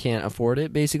afford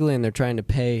it basically, and they're trying to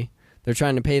pay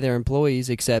their employees.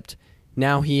 Except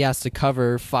now he has to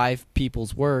cover 5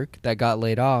 people's work that got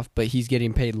laid off, but he's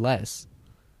getting paid less.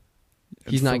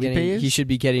 He's not Felipe getting. is? He should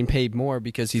be getting paid more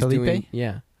because he's Felipe? doing.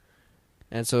 Yeah,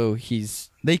 and so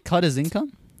he's. They cut his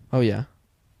income? Oh yeah.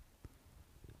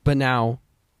 But now,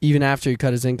 even after he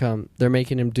cut his income, they're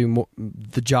making him do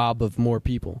the job of more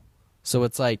people. So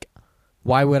it's like,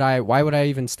 why would I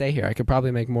even stay here? I could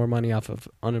probably make more money off of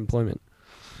unemployment.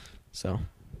 So,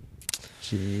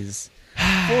 Jeez. it's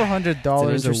 $400 an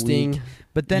a interesting week.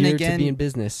 But then year to be in again,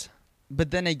 business.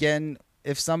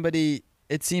 if somebody,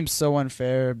 it seems so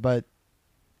unfair, but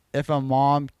if a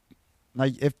mom,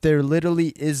 like if there literally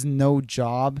is no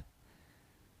job,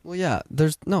 Well, yeah.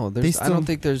 There's They I still- don't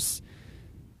think there's.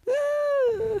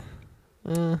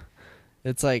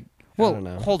 It's like. I well, don't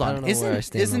know. hold I on, don't know where I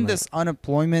stand isn't on this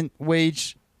unemployment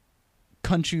wage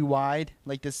countrywide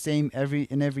like the same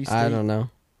in every state? that. I don't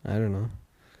know.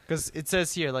 Because it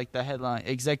says here, like the headline,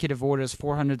 executive orders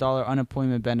 $400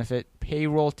 unemployment benefit,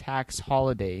 payroll tax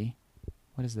holiday.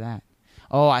 What is that?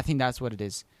 Oh, I think that's what it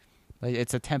is. Like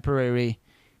it's a temporary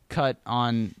cut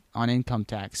on income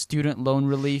tax, student loan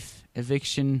relief,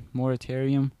 eviction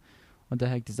moratorium. What the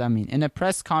heck does that mean? In a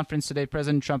press conference today,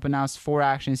 President Trump announced 4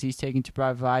 actions he's taking to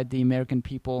provide the American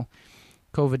people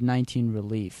COVID-19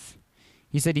 relief.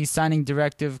 He said he's signing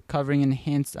directive covering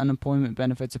enhanced unemployment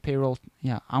benefits, a payroll.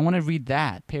 Yeah, I want to read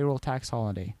that. Payroll tax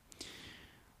holiday.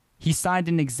 He signed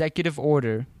an executive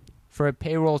order for a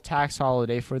payroll tax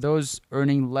holiday for those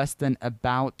earning less than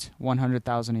about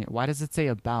 $100,000 a year. Why does it say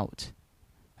about?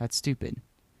 That's stupid.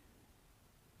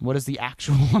 What is the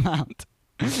actual amount?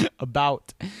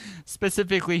 About.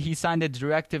 Specifically, he signed a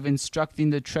directive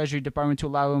instructing the Treasury Department to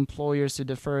allow employers to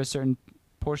defer a certain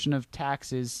portion of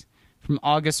taxes from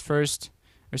August 1st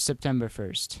or September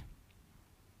 1st.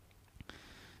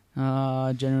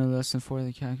 Generally less than 4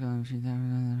 the calculation.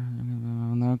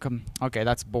 Okay,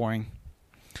 that's boring.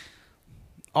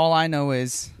 All I know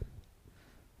is...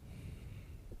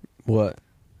 What?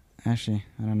 Actually,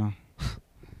 I don't know.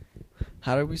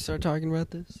 How did we start talking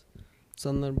about this?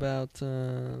 something about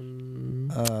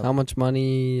how much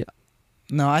money.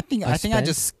 No, I think I spent?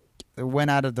 just went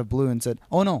out of the blue and said,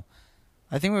 "Oh no."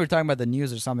 I think we were talking about the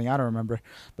news or something. I don't remember.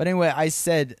 But anyway, I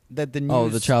said that the news. Oh,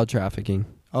 the child trafficking.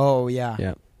 Oh yeah.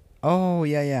 Yeah. Oh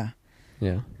yeah.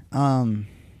 Yeah.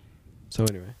 So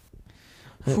anyway,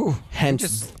 Whew,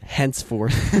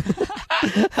 henceforth,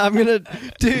 I'm gonna,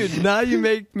 dude. Now you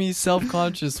make me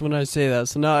self-conscious when I say that.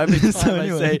 So now every time So I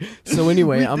anyway. say, so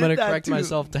anyway, We I'm did gonna that correct too.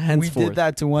 myself to we henceforth. did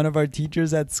that to one of our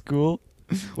teachers at school.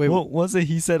 Wait, What was it?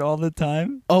 He said all the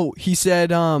time. oh, he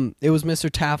said, it was Mr.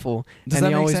 Taffel, Does and that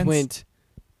he make always sense? went,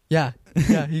 yeah.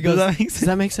 He Does goes, that make does sense?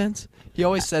 that make sense? He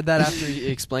always said that after he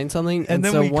explained something, And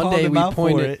then so we one called day him we out for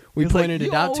pointed, it. we He was like, pointed "You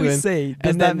it out to always him. say,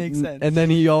 does and that then, make sense? And then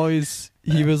he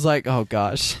was like, oh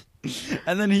gosh.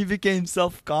 And then he became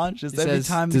self-conscious He every says,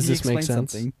 time "Does he this make explained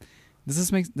sense?" something.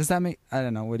 Does that make? I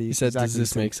don't know what He said, exactly does this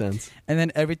said. make sense? And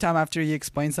then every time after he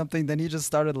explained something, then he just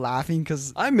started laughing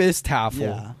because I miss Taffel.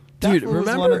 yeah, Dude, Taffel was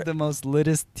one remember- of the most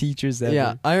littest teachers ever.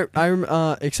 Yeah,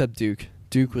 I except Duke.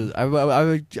 Duke was I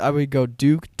would go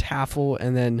Duke, Taffel,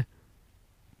 and then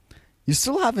You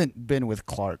still haven't been with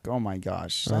Clark. Oh my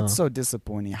gosh, that's so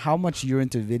disappointing. How much you're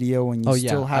into video and you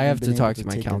still haven't I have been to talk able to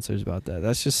my take it. counselors about that.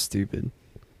 That's just stupid.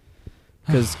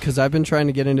 Because I've been trying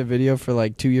to get into video for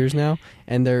like 2 years now,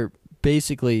 and they're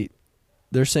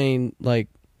saying like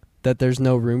that there's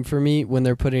no room for me when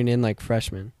they're putting in like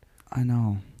freshmen. I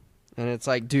know. And it's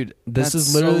like, dude, this That's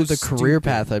is literally so the career stupid.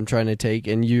 path I'm trying to take,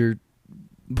 and you're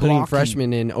putting Blocking.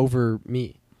 freshmen in over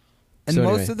me. And So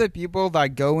most anyway. of the people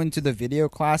that go into the video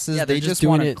classes, Yeah, they're they just just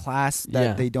want doing a it- class that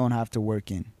yeah. they don't have to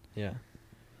work in. Yeah.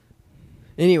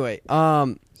 Anyway,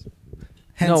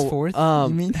 Henceforth, no,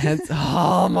 you mean?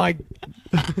 oh my.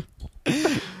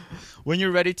 When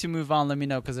you're ready to move on, let me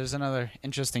know because there's another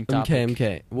interesting topic.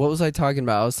 Okay. What was I talking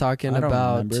about? I was talking I don't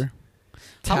about remember.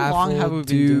 How long Taffel, have we been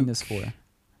doing Duke. this for?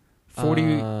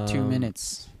 42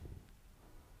 minutes.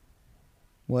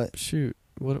 What? Shoot,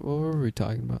 what were we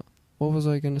talking about? What was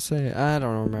I gonna say? I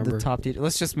don't remember. The top teacher.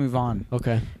 Let's just move on.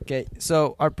 Okay. Okay,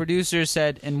 so our producer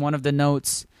said in one of the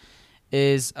notes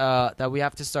is that we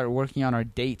have to start working on our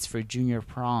dates for junior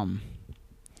prom.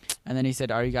 And then he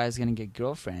said, "Are you guys gonna get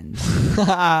girlfriends?"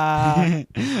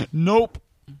 Nope.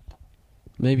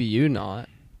 Maybe you not.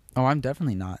 Oh, I'm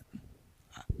definitely not.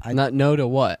 Not no to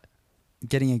what?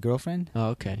 Getting a girlfriend? Oh,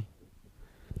 okay.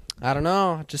 I don't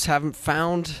know. Just haven't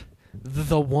found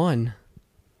the one.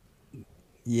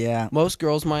 Yeah. Most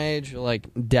girls my age are like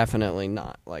definitely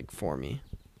not like for me.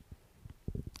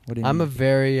 What do you I'm a mean?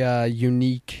 very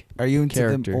unique. Are you into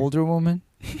character. the older woman?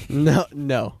 No.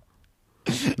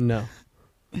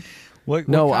 What?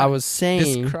 No, what I kind- was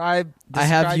saying Describe I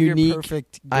have describe your unique-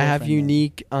 perfect I have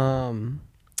girlfriend then.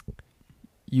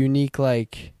 unique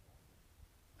like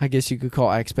I guess you could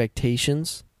call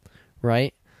expectations,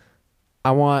 right?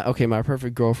 I want my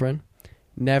perfect girlfriend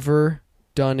never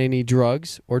done any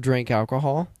drugs or drank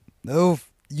alcohol, Oh,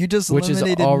 you just which is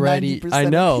eliminated already 90% I of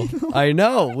know. people. I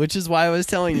know, which is why I was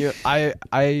telling you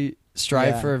I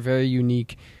strive Yeah. for a very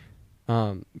unique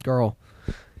girl.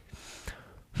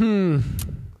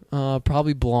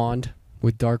 Probably blonde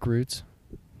with dark roots.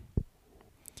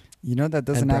 You know that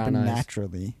doesn't And happen brown eyes.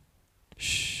 naturally.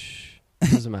 Shh.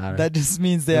 Doesn't matter. That just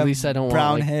means they At have least I don't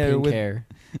brown want like hair pink with hair.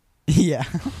 yeah.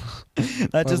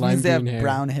 That Or just lime means they have green hair.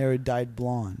 brown hair dyed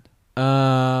blonde.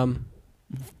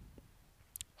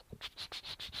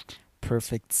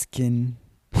 Perfect skin,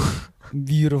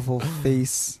 beautiful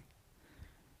face,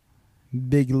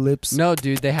 big lips. No,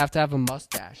 dude, they have to have a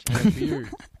mustache and a beard.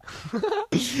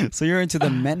 So you're into the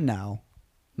men now.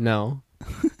 No.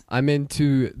 I'm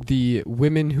into the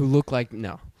women who look like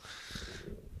no.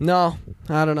 No,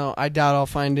 I don't know. I doubt I'll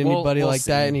find anybody we'll like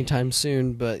that see. anytime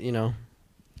soon, but you know.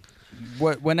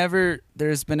 Whenever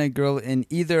there's been a girl in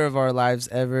either of our lives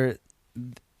ever,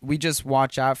 we just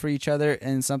watch out for each other.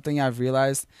 And something I've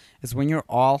realized is when you're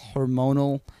all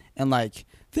hormonal and like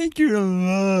think you're in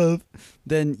love,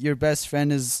 then your best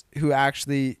friend is who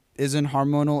actually isn't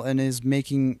hormonal and is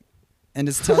making and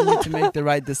is telling you to make the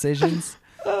right decisions.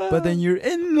 But then you're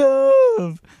in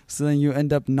love, so then you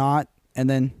end up not, and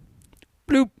then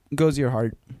bloop goes your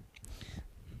heart.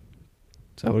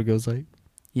 Is that what it goes like?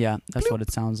 Yeah, that's what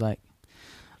it sounds like.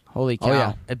 Holy cow. Oh,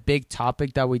 yeah. A big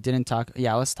topic that we didn't talk.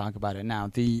 Yeah, let's talk about it now.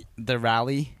 The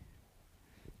rally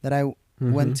that I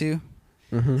went to,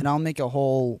 Mm-hmm. and I'll make a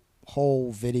whole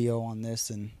video on this,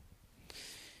 and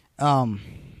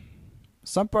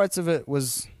some parts of it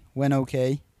went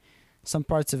okay. Some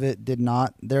parts of it did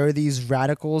not. There are these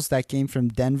radicals that came from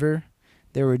Denver.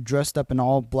 They were dressed up in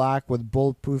all black with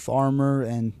bulletproof armor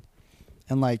and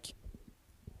like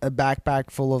a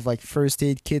backpack full of like first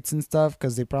aid kits and stuff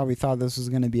because they probably thought this was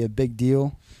going to be a big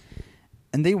deal.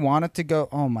 And they wanted to go.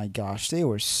 Oh my gosh, they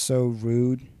were so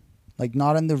rude. Like,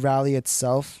 not in the rally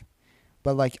itself,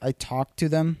 but like I talked to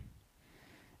them.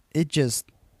 It just.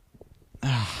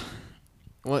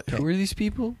 What? Okay. Who were these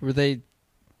people? Were they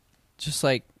just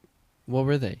like, what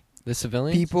were they? The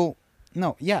civilians? People.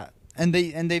 No, yeah, and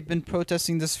they've been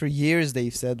protesting this for years.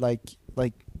 They've said like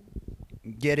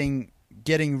getting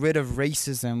rid of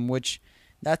racism, which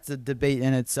that's a debate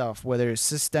in itself, whether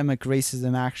systemic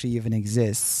racism actually even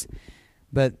exists.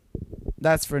 But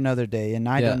that's for another day, and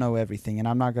I don't know everything, and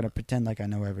I'm not going to pretend like I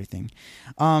know everything.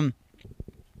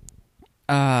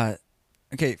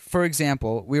 Okay, for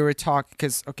example, we were talking,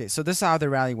 so this is how the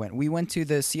rally went. We went to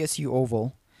the CSU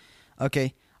Oval,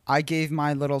 okay. I gave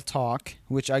my little talk,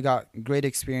 which I got great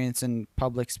experience in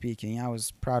public speaking. I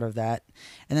was proud of that.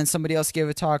 And then somebody else gave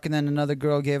a talk, and then another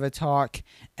girl gave a talk,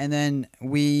 and then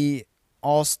we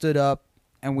all stood up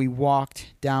and we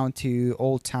walked down to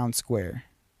Old Town Square,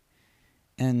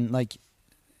 and like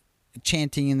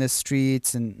chanting in the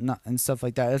streets and stuff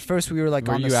like that. At first, we were like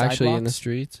on the sidewalks. Were you actually in the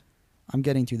streets? I'm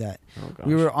getting to that. Oh gosh.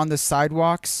 We were on the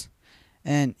sidewalks,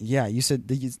 and yeah, you said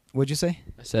what'd you say?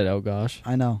 I said, "Oh gosh."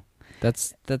 I know.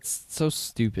 That's so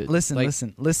stupid.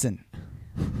 Listen.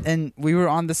 And we were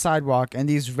on the sidewalk, and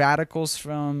these radicals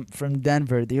from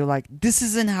Denver, they were like, "This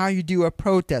isn't how you do a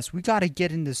protest. We got to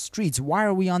get in the streets. Why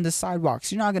are we on the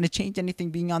sidewalks? You're not going to change anything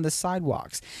being on the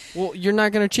sidewalks." Well, you're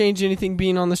not going to change anything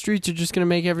being on the streets. You're just going to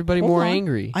make everybody more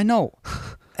angry. I know.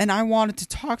 And I wanted to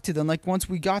talk to them. Like, once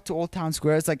we got to Old Town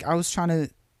Square, it's like I was trying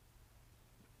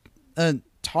to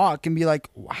talk and be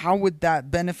like, how would that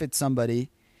benefit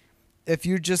somebody? If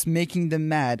you're just making them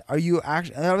mad, are you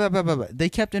actually... They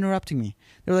kept interrupting me.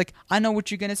 They were like, I know what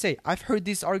you're going to say. I've heard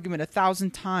this argument 1,000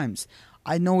 times.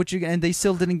 I know what you're going to... And they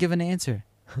still didn't give an answer.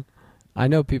 I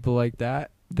know people like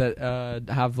that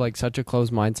have like such a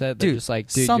closed mindset. They're just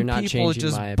like, dude, you're not changing my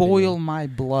opinion. Some people just boil my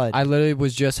blood. I literally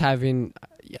was just having...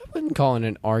 I wouldn't call it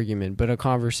an argument, but a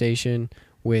conversation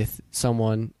with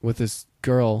someone, with this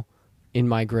girl in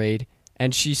my grade.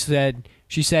 And she said...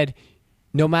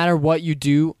 No matter what you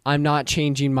do, I'm not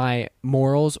changing my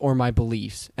morals or my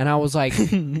beliefs. And I was like,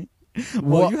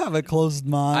 well, you have a closed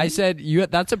mind. I said,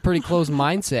 that's a pretty closed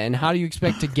mindset. And how do you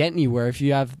expect to get anywhere if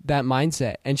you have that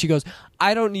mindset? And she goes,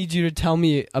 I don't need you to tell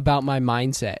me about my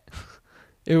mindset.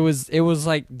 It was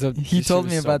like he told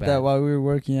me about that while we were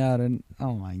working out, and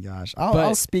oh my gosh,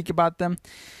 I'll speak about them.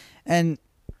 And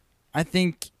I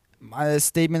think a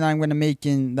statement I'm going to make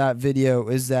in that video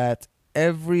is that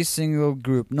every single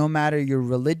group, no matter your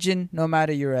religion, no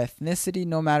matter your ethnicity,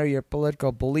 no matter your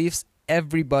political beliefs,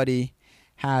 every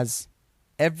herd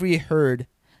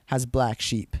has black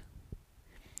sheep,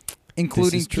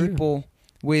 including people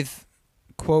with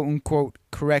quote unquote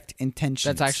correct intentions.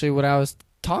 That's actually what I was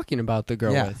talking about the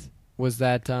girl with, was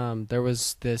that there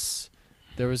was this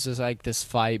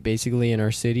fight basically in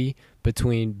our city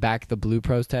between Back the Blue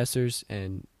protesters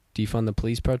and Defund the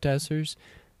Police protesters,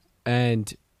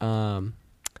 and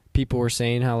people were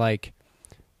saying how like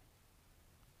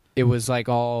it was like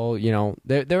all, you know,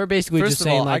 they were basically just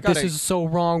saying like, this is so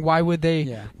wrong, why would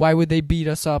they beat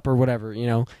us up or whatever, you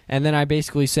know. And then I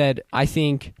basically said, I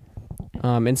think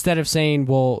instead of saying,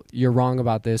 well, you're wrong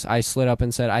about this, I slid up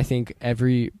and said, I think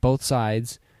both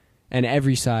sides and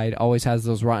every side always has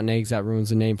those rotten eggs that ruins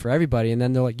the name for everybody. And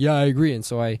then they're like, yeah, I agree. And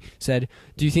so I said,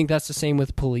 do you think that's the same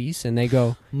with police? And they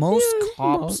go, most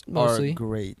cops are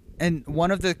great. And one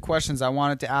of the questions I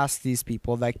wanted to ask these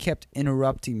people that kept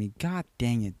interrupting me, god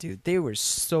dang it, dude, they were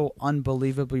so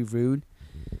unbelievably rude.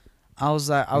 I was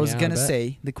gonna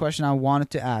say, the question I wanted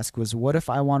to ask was, what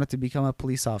if I wanted to become a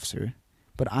police officer,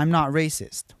 but I'm not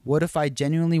racist? What if I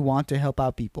genuinely want to help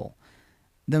out people?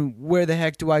 Then where the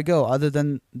heck do I go other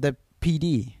than the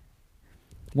PD?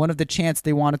 One of the chants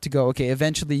they wanted to go, okay,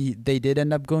 eventually they did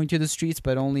end up going to the streets,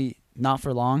 but only not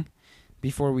for long,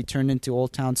 before we turned into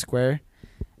Old Town Square.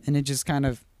 And it just kind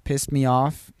of pissed me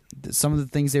off. Some of the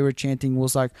things they were chanting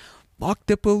was like, fuck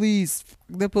the police, fuck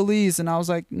the police. And I was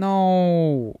like,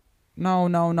 no. There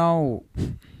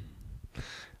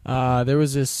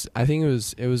was this, I think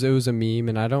it was a meme,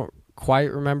 and I don't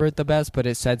quite remember it the best, but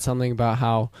it said something about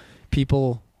how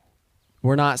people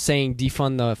were not saying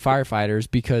defund the firefighters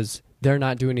because they're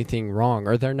not doing anything wrong,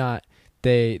 or they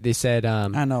said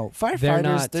I know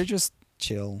firefighters, they're just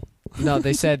chill. No,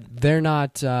 they said they're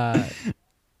not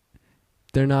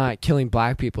killing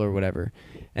black people or whatever.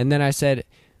 And then I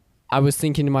was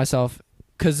thinking to myself,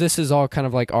 because this is all kind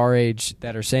of like our age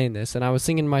that are saying this, and I was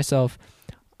thinking to myself,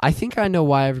 I think I know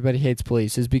why everybody hates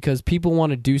police, is because people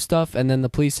want to do stuff, and then the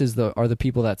police are the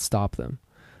people that stop them.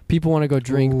 People want to go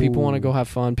drink. People want to Ooh. go have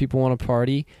fun. People want to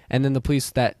party. And then the police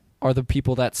that are the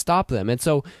people that stop them. And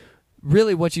so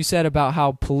really what you said about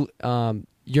how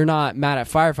you're not mad at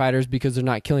firefighters because they're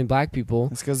not killing black people.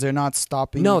 It's because they're not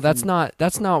stopping. No, you that's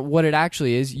from- not what it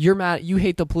actually is. You're mad. You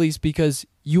hate the police because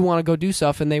you want to go do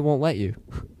stuff and they won't let you.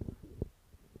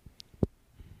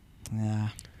 Yeah.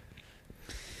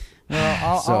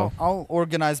 Well, So- I'll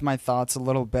organize my thoughts a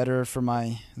little better for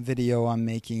my video I'm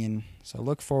making, and so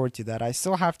look forward to that. I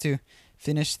still have to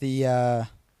finish the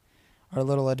our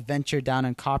little adventure down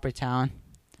in Coppertown.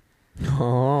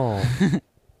 Oh.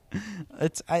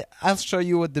 I'll show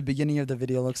you what the beginning of the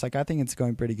video looks like. I think it's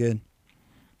going pretty good.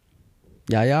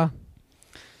 Yeah.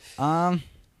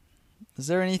 Is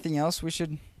there anything else we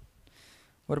should?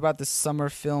 What about the summer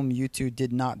film you two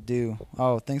did not do?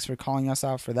 Oh, thanks for calling us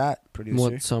out for that, producer.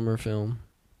 What summer film?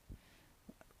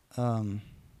 Weren't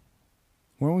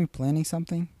we planning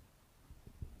something?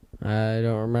 I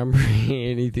don't remember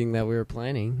anything that we were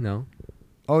planning. No.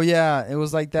 Oh yeah, it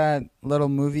was like that little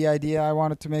movie idea I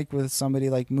wanted to make with somebody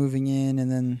like moving in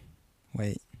and then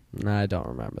wait. No, I don't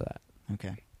remember that.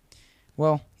 Okay.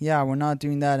 Well, yeah, we're not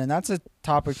doing that, and that's a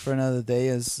topic for another day.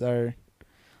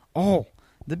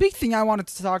 The big thing I wanted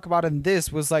to talk about in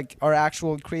this was like our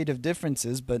actual creative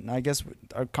differences, but I guess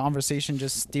our conversation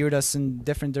just steered us in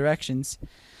different directions.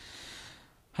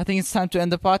 I think it's time to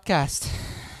end the podcast.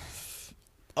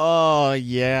 Oh,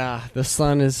 yeah. The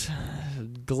sun is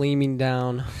gleaming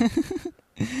down.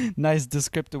 Nice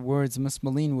descriptive words. Miss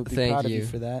Moline would be Thank proud of you. you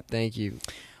for that. Thank you.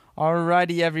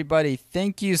 Alrighty, everybody.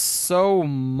 Thank you so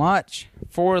much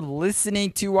for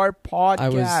listening to our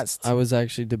podcast. I was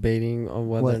actually debating on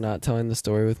whether What? or not telling the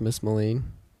story with Miss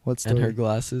Moline What's and her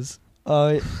glasses.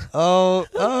 Oh,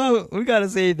 we gotta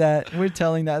say that. We're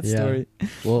telling that Yeah. story.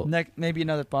 Well, Maybe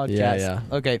another podcast. Yeah.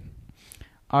 Okay.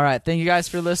 All right. Thank you guys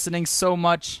for listening so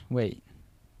much. Wait.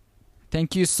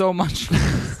 Thank you so much.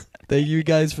 thank you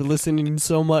guys for listening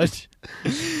so much.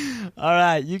 All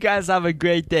right. You guys have a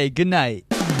great day. Good night.